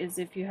straight is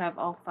if you have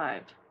all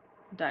 5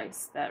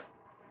 dice. That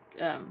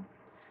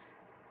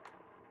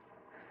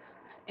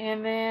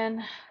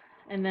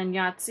and then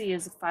Yahtzee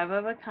is 5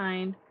 of a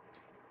kind,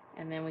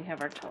 and then we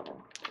have our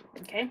total.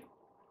 Okay,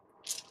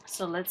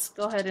 so let's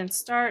go ahead and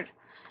start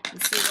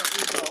and see what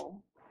we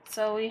roll.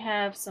 So we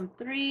have some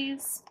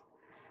 3s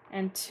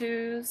and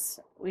 2s.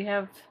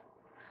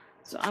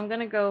 So I'm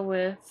gonna go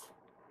with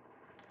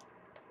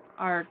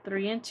our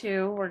 3 and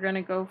 2. We're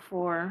gonna go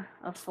for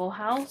a full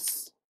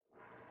house.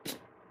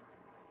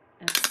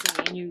 And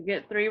see, and you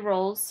get 3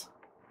 rolls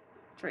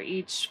for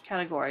each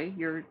category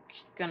you're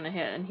gonna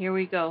hit, and here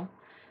we go.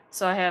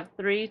 So I have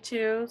 3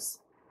 2s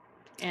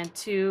and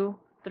 2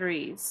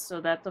 3s, so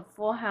that's a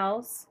full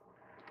house.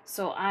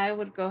 So I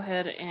would go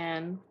ahead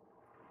and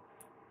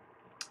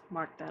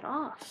mark that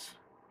off.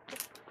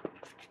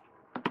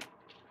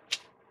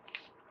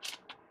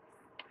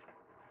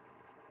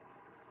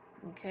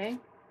 Okay,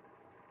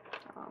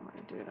 I'm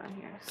gonna do it on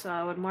here. So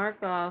I would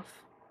mark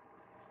off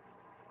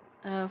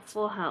a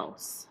full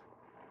house.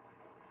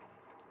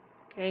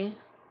 Okay,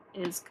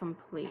 is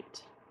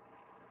complete.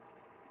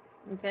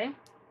 Okay,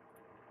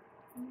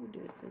 let me do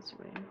it this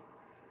way.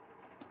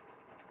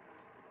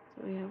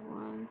 So we have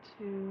 1,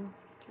 2,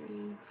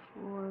 3,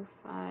 4,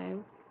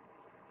 5,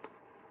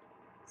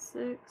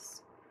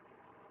 6,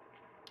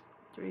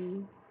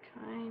 3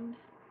 kind,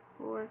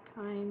 4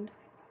 kind,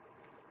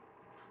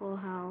 full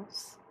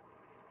house,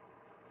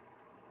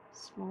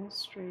 small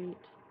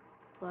straight,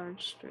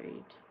 large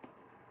straight,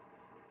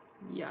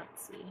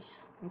 Yahtzee.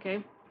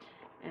 Okay,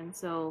 and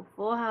so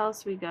full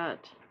house we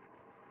got.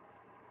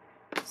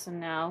 So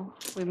now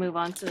we move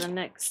on to the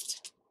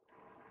next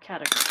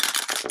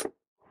category.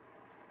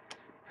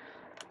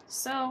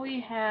 So we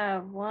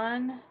have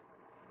 1,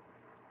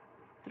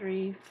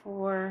 3,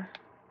 4.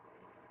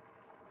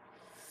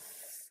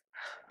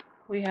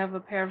 We have a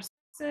pair of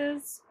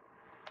 6s.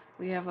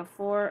 We have a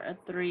 4, a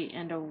 3,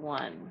 and a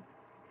 1.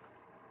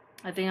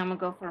 I think I'm gonna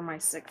go for my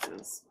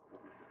 6s.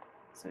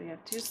 So we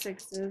have 2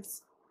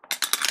 6s.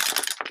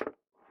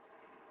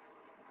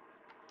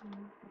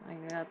 I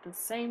got the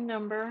same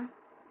number.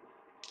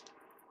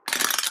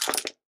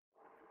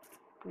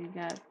 We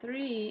got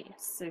 3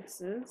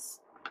 6s.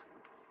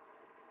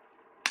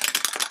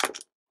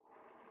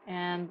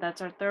 And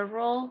that's our third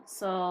roll.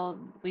 So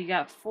we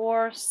got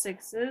 4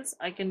 6s.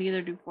 I can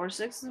either do 4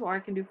 6s or I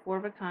can do 4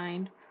 of a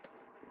kind,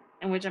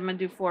 in which I'm gonna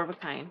do 4 of a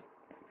kind.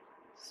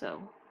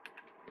 So,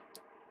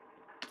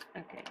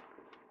 okay.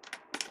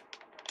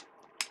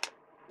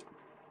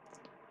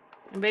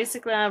 And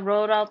basically, I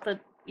wrote out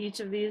each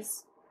of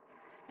these,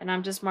 and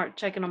I'm just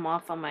checking them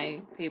off on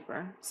my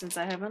paper. Since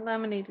I haven't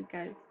laminated,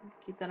 guys,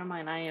 keep that in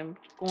mind. I am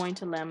going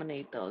to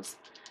laminate those.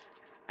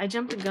 I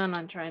jumped the gun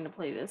on trying to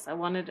play this. I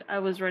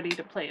was ready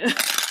to play it.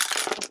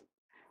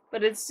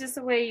 But it's just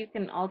a way you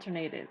can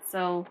alternate it.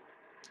 So,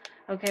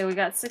 okay, we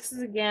got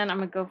 6s again. I'm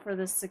going to go for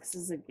the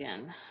 6s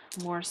again.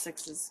 More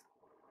 6s.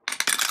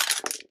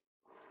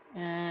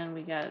 And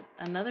we got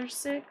another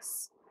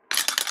 6.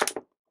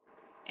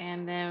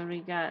 And then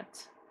we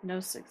got no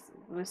 6s.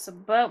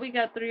 But we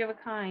got 3 of a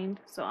kind.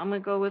 So I'm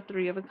going to go with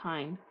 3 of a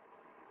kind,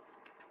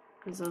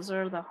 because those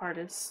are the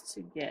hardest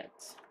to get.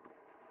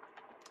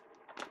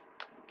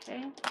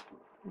 Okay.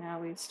 Now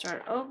we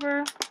start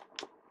over.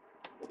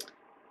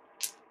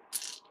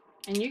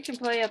 And you can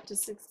play up to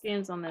 6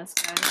 games on this,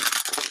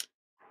 guys.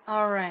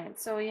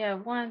 Alright, so we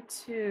have 1,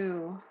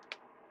 2.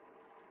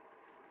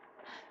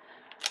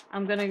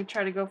 I'm going to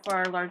try to go for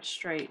our large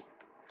straight.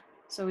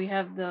 So we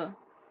have the...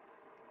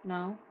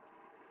 No.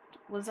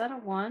 Was that a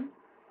 1?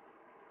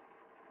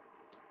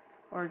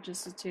 Or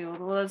just a 2?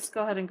 Well, let's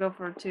go ahead and go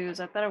for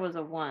 2s. I thought it was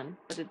a 1,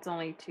 but it's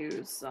only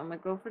 2s. So I'm going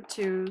to go for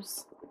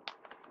 2s.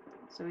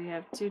 So we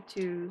have 2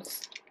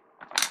 2s.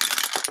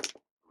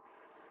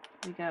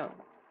 We got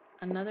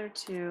another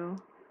 2.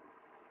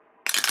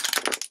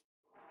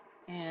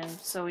 And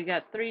so we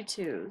got 3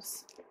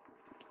 2s.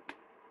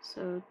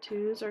 So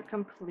 2s are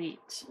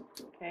complete.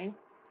 Okay.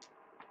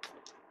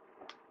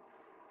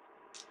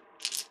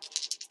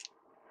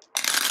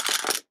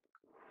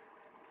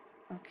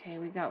 Okay,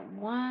 we got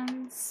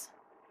 1s.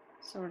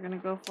 So we're going to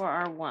go for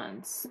our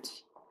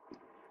 1s.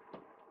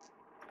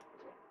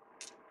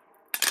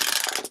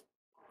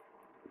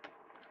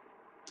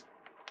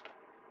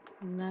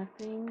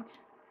 Nothing.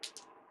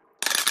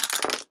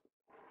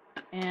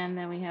 And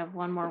then we have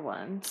one more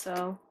 1.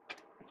 So,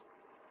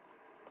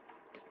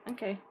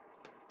 okay.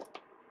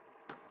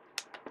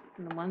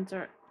 And the 1s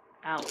are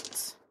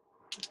out.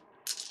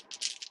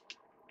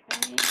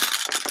 Okay.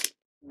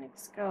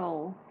 Let's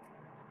go.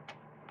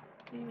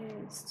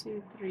 It's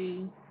 2,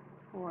 3,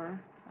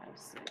 4, 5,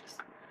 6.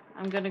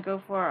 I'm going to go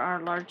for our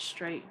large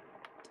straight.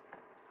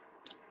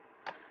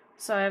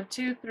 So I have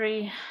 2,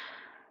 3,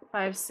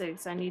 5,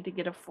 6. I need to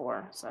get a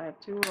 4. So I have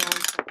 2 rolls.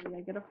 Hopefully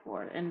I get a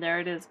 4. And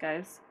there it is,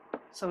 guys.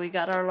 So we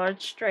got our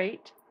large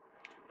straight.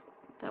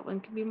 That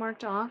one can be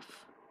marked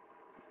off.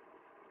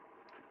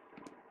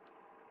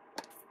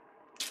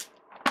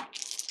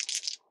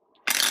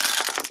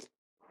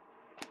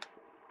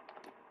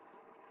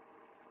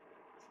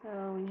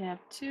 So we have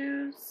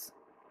 2s.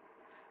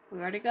 We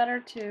already got our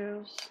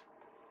 2s.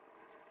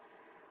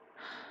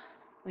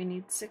 We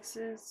need 6s.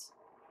 6,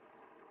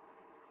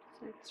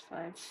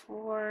 5,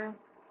 4.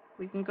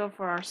 We can go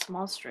for our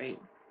small straight.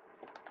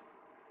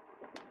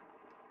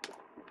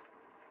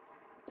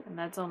 And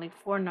that's only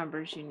 4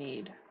 numbers you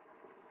need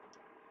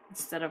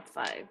instead of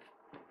 5.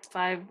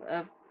 5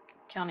 of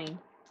counting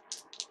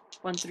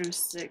 1 through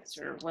 6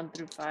 or 1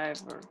 through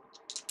 5 or...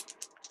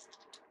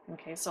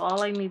 Okay, so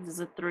all I need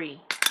is a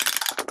 3.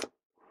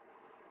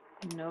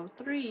 No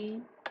 3.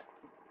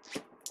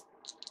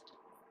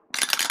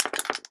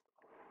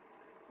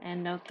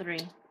 And no 3.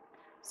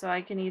 So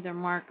I can either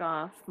mark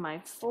off my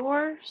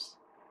 4s,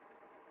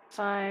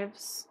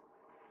 5s,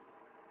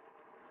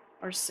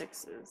 or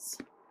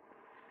 6s.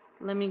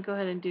 Let me go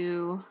ahead and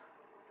do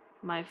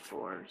my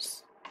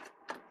 4s.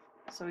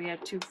 So we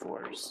have 2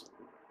 4s.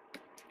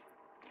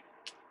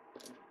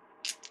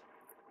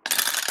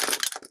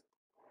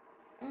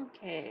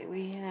 Okay,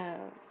 we have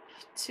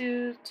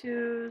 2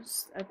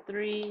 2s, a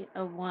 3,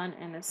 a 1,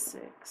 and a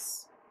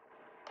 6.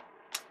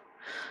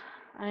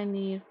 I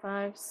need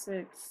 5,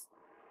 6,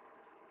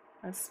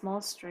 a small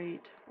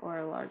straight, or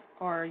a large,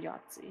 or a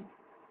Yahtzee.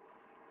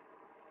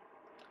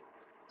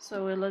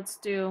 So let's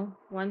do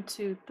 1,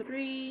 2,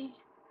 3.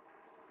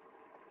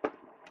 Let's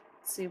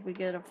see if we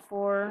get a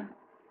 4.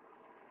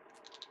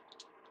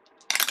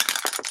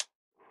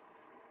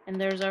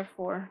 And there's our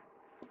 4.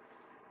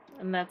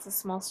 And that's a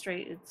small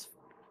straight. It's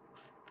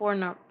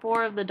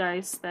 4 of the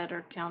dice that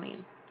are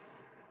counting.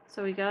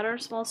 So we got our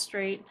small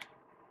straight.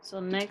 So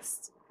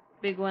next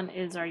big one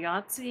is our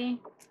Yahtzee.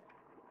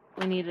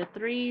 We needed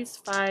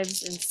 3s,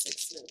 5s, and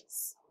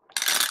 6s.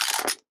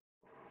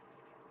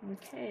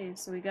 Okay,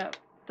 so we got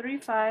 3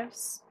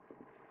 5s.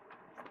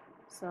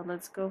 So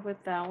let's go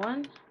with that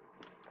one.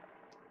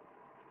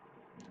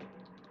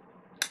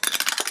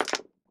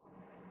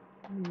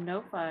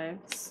 No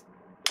 5s.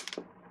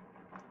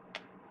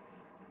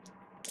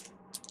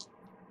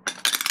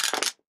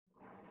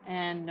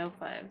 And no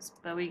 5s,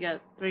 but we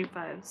got 3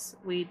 5s.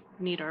 We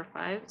need our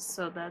 5s,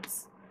 so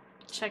that's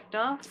checked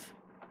off.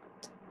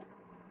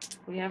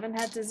 We haven't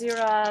had to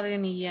zero out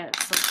any yet,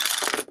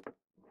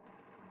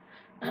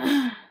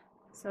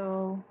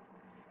 so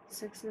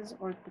 6s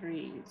or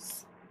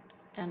 3s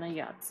and a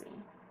Yahtzee.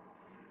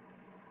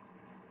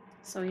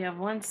 So we have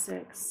 1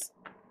 6.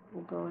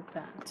 We'll go with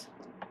that.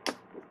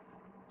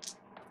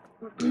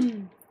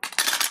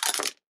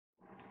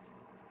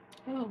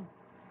 Oh.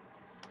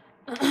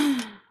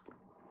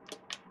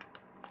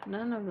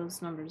 None of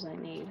those numbers I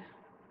need.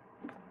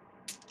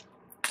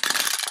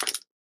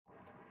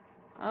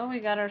 Oh, we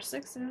got our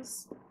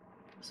 6s.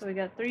 So we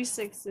got 3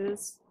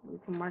 6s. We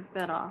can mark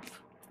that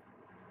off.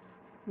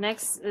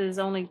 Next is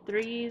only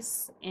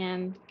 3s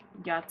and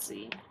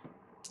Yahtzee.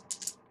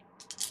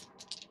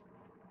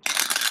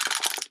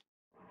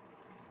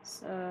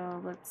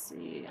 So let's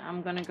see.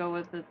 I'm gonna go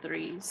with the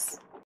 3s.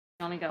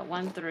 I only got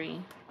 1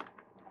 3.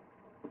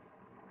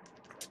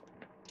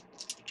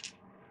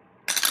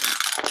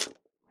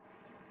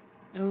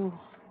 Ooh.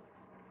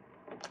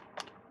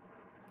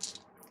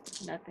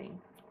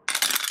 Nothing.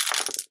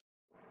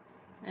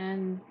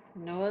 And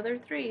no other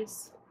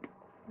 3s.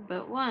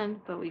 But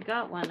 1, but we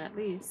got 1 at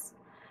least.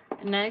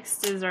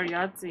 Next is our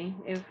Yahtzee.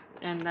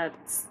 And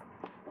that's,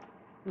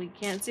 we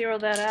can't zero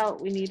that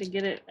out. We need to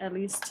get it at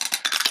least.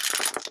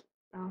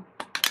 Oh.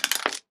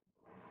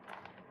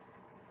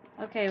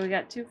 Okay, we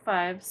got 2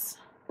 5s.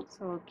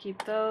 So we'll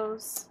keep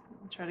those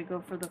and try to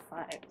go for the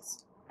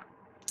 5s.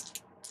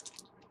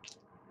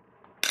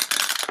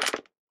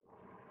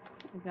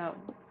 We got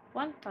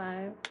 1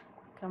 5.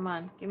 Come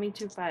on, give me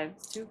 2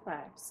 5s. 2 5s.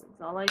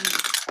 That's all I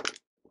need.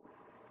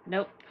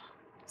 Nope.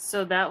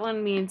 So that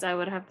one means I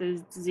would have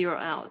to zero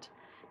out.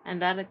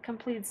 And that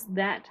completes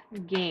that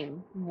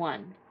game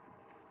 1.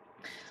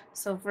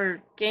 So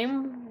for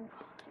game,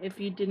 if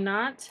you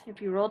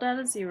rolled out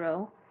a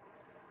 0,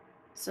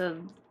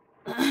 so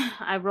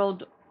I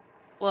rolled,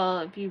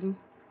 well,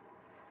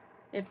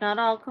 if not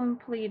all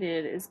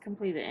completed is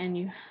completed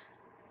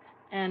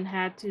and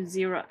had to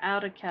zero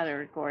out a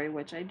category,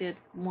 which I did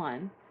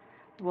 1,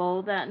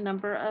 roll that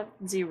number of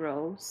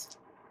zeros.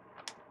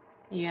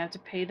 You have to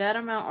pay that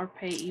amount or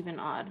pay even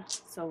odd.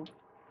 So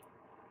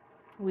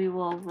we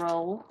will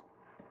roll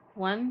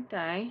 1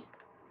 die,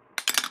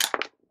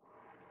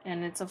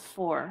 and it's a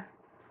 4.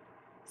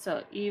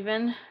 So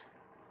even,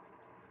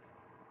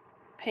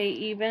 pay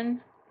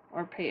even,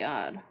 or pay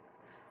odd.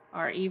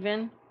 Our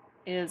even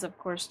is, of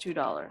course,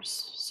 $2.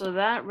 So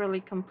that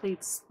really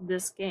completes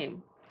this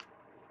game.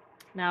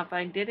 Now, if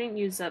I didn't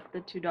use up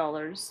the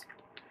 $2,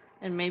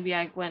 and maybe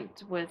I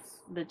went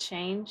with the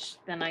change,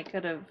 then I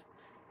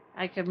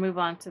could move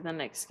on to the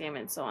next game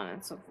and so on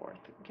and so forth,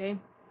 okay?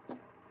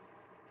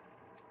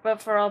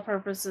 But for all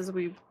purposes,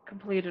 we've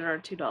completed our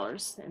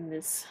 $2 in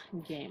this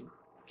game,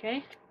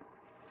 okay?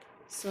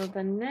 So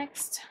the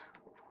next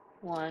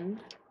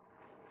one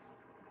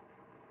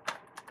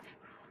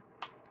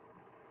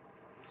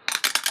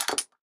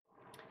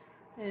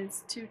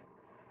is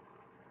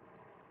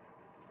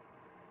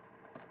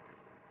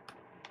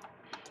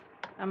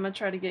I'm gonna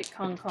try to get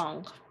Kong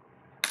Kong.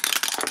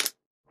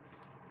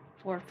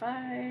 4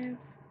 5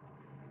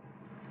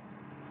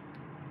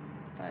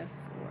 5 4.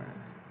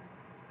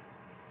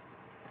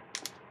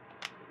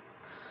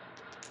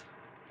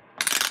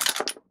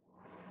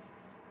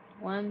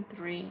 One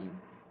 3.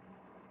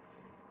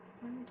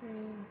 1 3.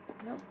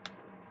 Nope.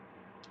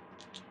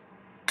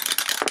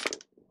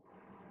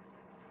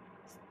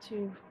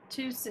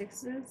 2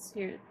 6s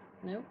here.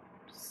 Nope.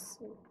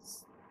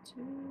 6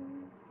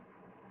 2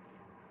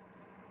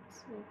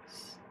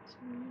 6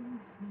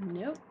 2.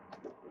 Nope.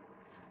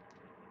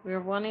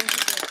 We're wanting to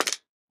get.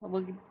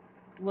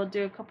 We'll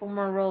do a couple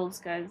more rolls,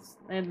 guys.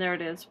 And there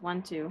it is.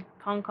 1 2.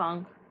 Kong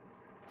Kong.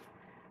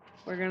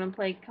 We're gonna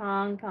play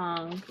Kong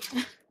Kong.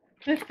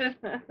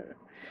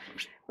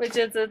 Which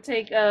is a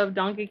take of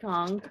Donkey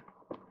Kong.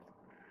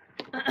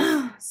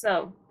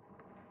 So,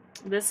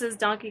 this is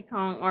Donkey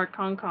Kong, or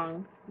Kong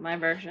Kong, my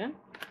version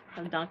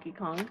of Donkey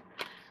Kong.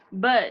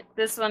 But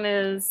this one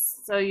is,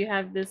 so you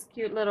have this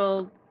cute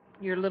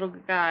your little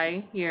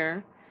guy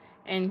here,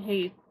 and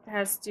he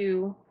has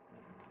to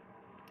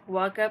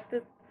walk up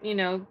the,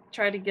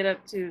 try to get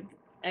up to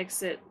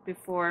exit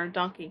before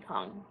Donkey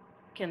Kong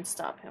can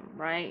stop him,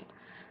 right?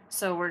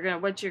 So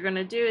what you're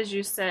gonna do is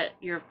you set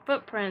your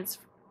footprints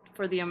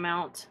for the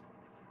amount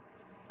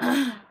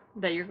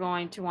that you're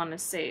going to want to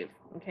save,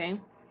 okay?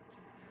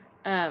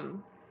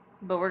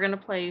 But we're gonna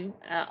play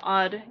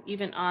odd,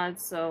 even odd,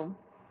 so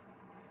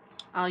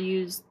I'll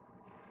use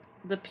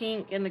the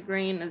pink and the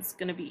green is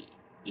gonna be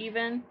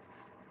even,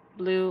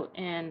 blue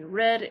and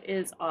red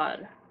is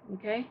odd.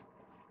 Okay.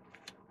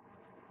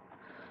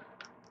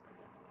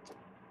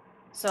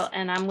 So,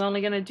 and I'm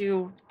only going to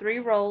do 3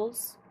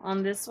 rolls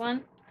on this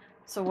one.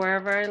 So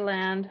wherever I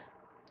land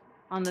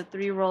on the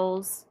 3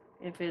 rolls,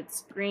 if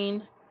it's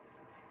green,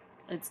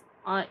 it's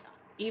odd.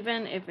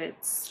 Even if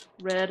it's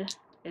red,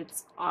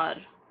 it's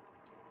odd.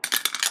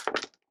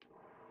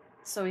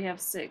 So we have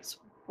 6.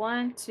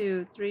 1,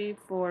 2, 3,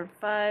 4,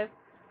 5,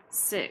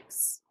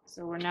 6.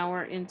 So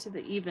we're into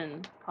the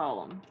even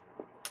column.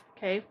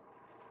 Okay.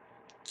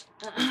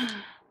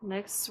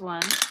 Next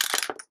one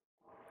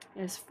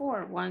is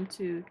 4. 1,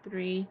 2,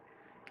 3,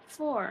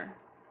 4.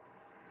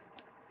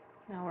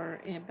 Now we're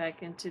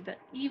back into the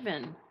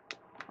even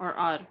or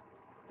odd.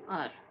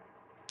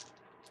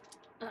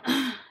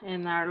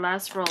 In our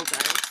last roll,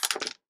 guys.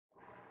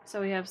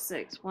 So we have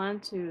 6. 1,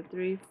 2,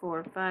 3,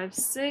 4, 5,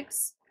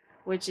 6,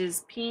 which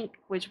is pink,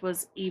 which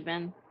was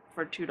even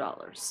for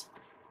 $2.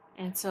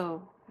 And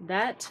so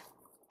that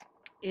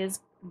is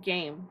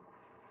game.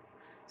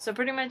 So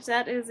pretty much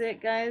that is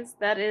it, guys.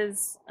 That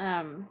is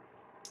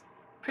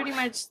pretty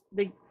much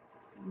the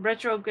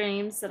retro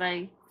games that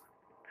I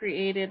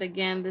created.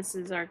 Again, this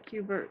is our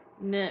Cubert,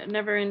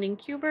 never-ending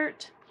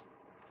Cubert.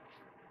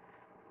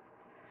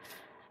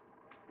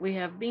 We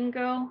have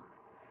bingo.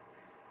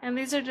 And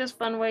these are just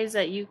fun ways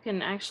that you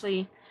can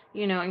actually,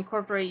 you know,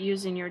 incorporate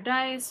using your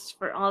dice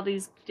for all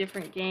these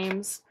different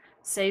games.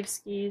 Save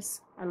skis.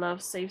 I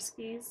love save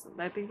skis.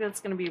 I think that's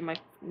going to be my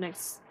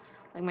next,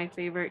 like my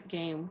favorite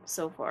game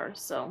so far.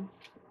 So,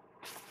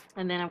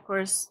 and then of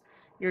course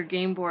your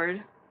game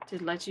board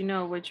to let you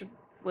know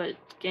what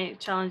game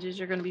challenges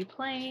you're going to be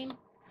playing.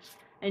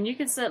 And you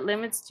can set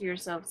limits to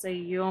yourself. Say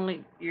you're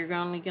only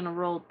going to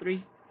roll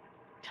 3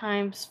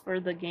 times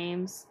for the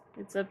games.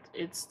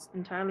 It's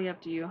entirely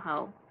up to you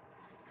how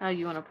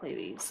you want to play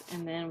these.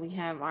 And then we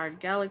have our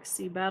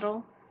Galaxy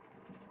Battle.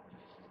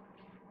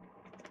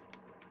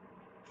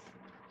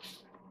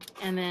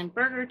 And then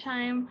Burger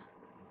Time.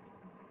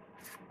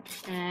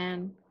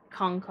 And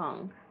Kong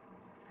Kong.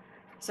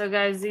 So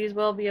guys, these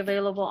will be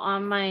available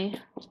on my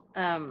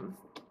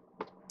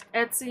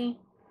Etsy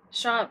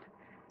shop.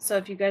 So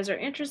if you guys are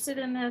interested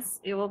in this,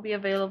 it will be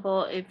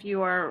available. If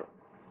you are,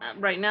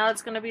 right now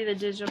it's going to be the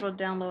digital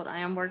download. I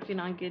am working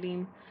on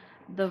getting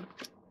the,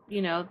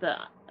 you know, the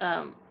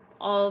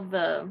all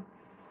the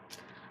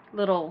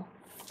little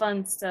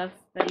fun stuff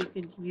that you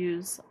could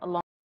use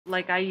along,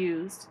 like I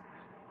used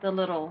the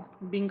little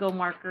bingo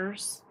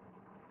markers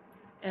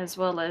as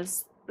well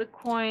as the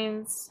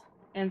coins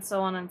and so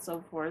on and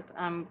so forth.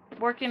 I'm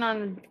working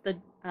on the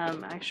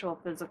actual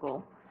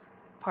physical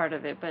part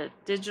of it, but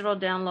digital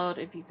download,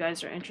 if you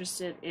guys are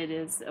interested, it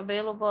is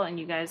available, and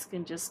you guys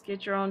can just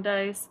get your own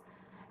dice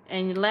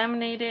and you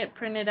laminate it,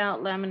 print it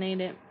out, laminate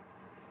it.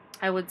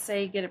 I would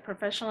say get it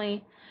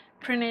professionally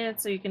printed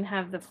so you can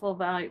have the full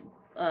value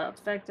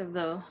effect of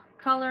the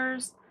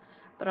colors,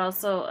 but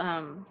also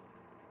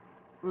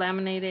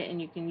laminate it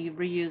and you can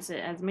reuse it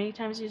as many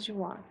times as you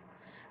want.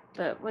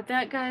 But with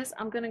that, guys,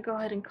 I'm gonna go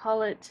ahead and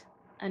call it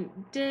a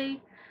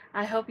day.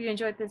 I hope you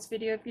enjoyed this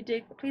video. If you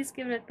did, please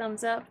give it a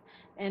thumbs up,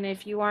 and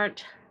if you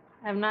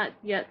have not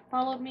yet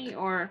followed me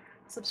or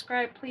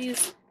subscribed,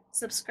 please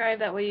subscribe.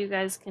 That way you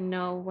guys can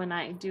know when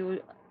I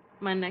do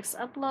my next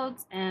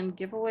uploads, and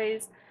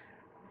giveaways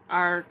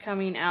are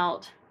coming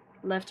out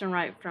left and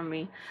right from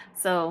me.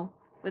 So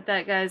with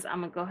that, guys,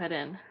 I'm gonna go ahead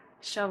and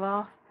shove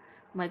off.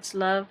 Much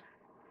love,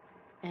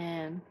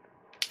 and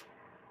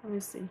let me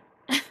see.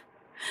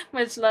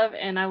 Much love,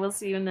 and I will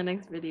see you in the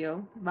next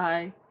video.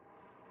 Bye.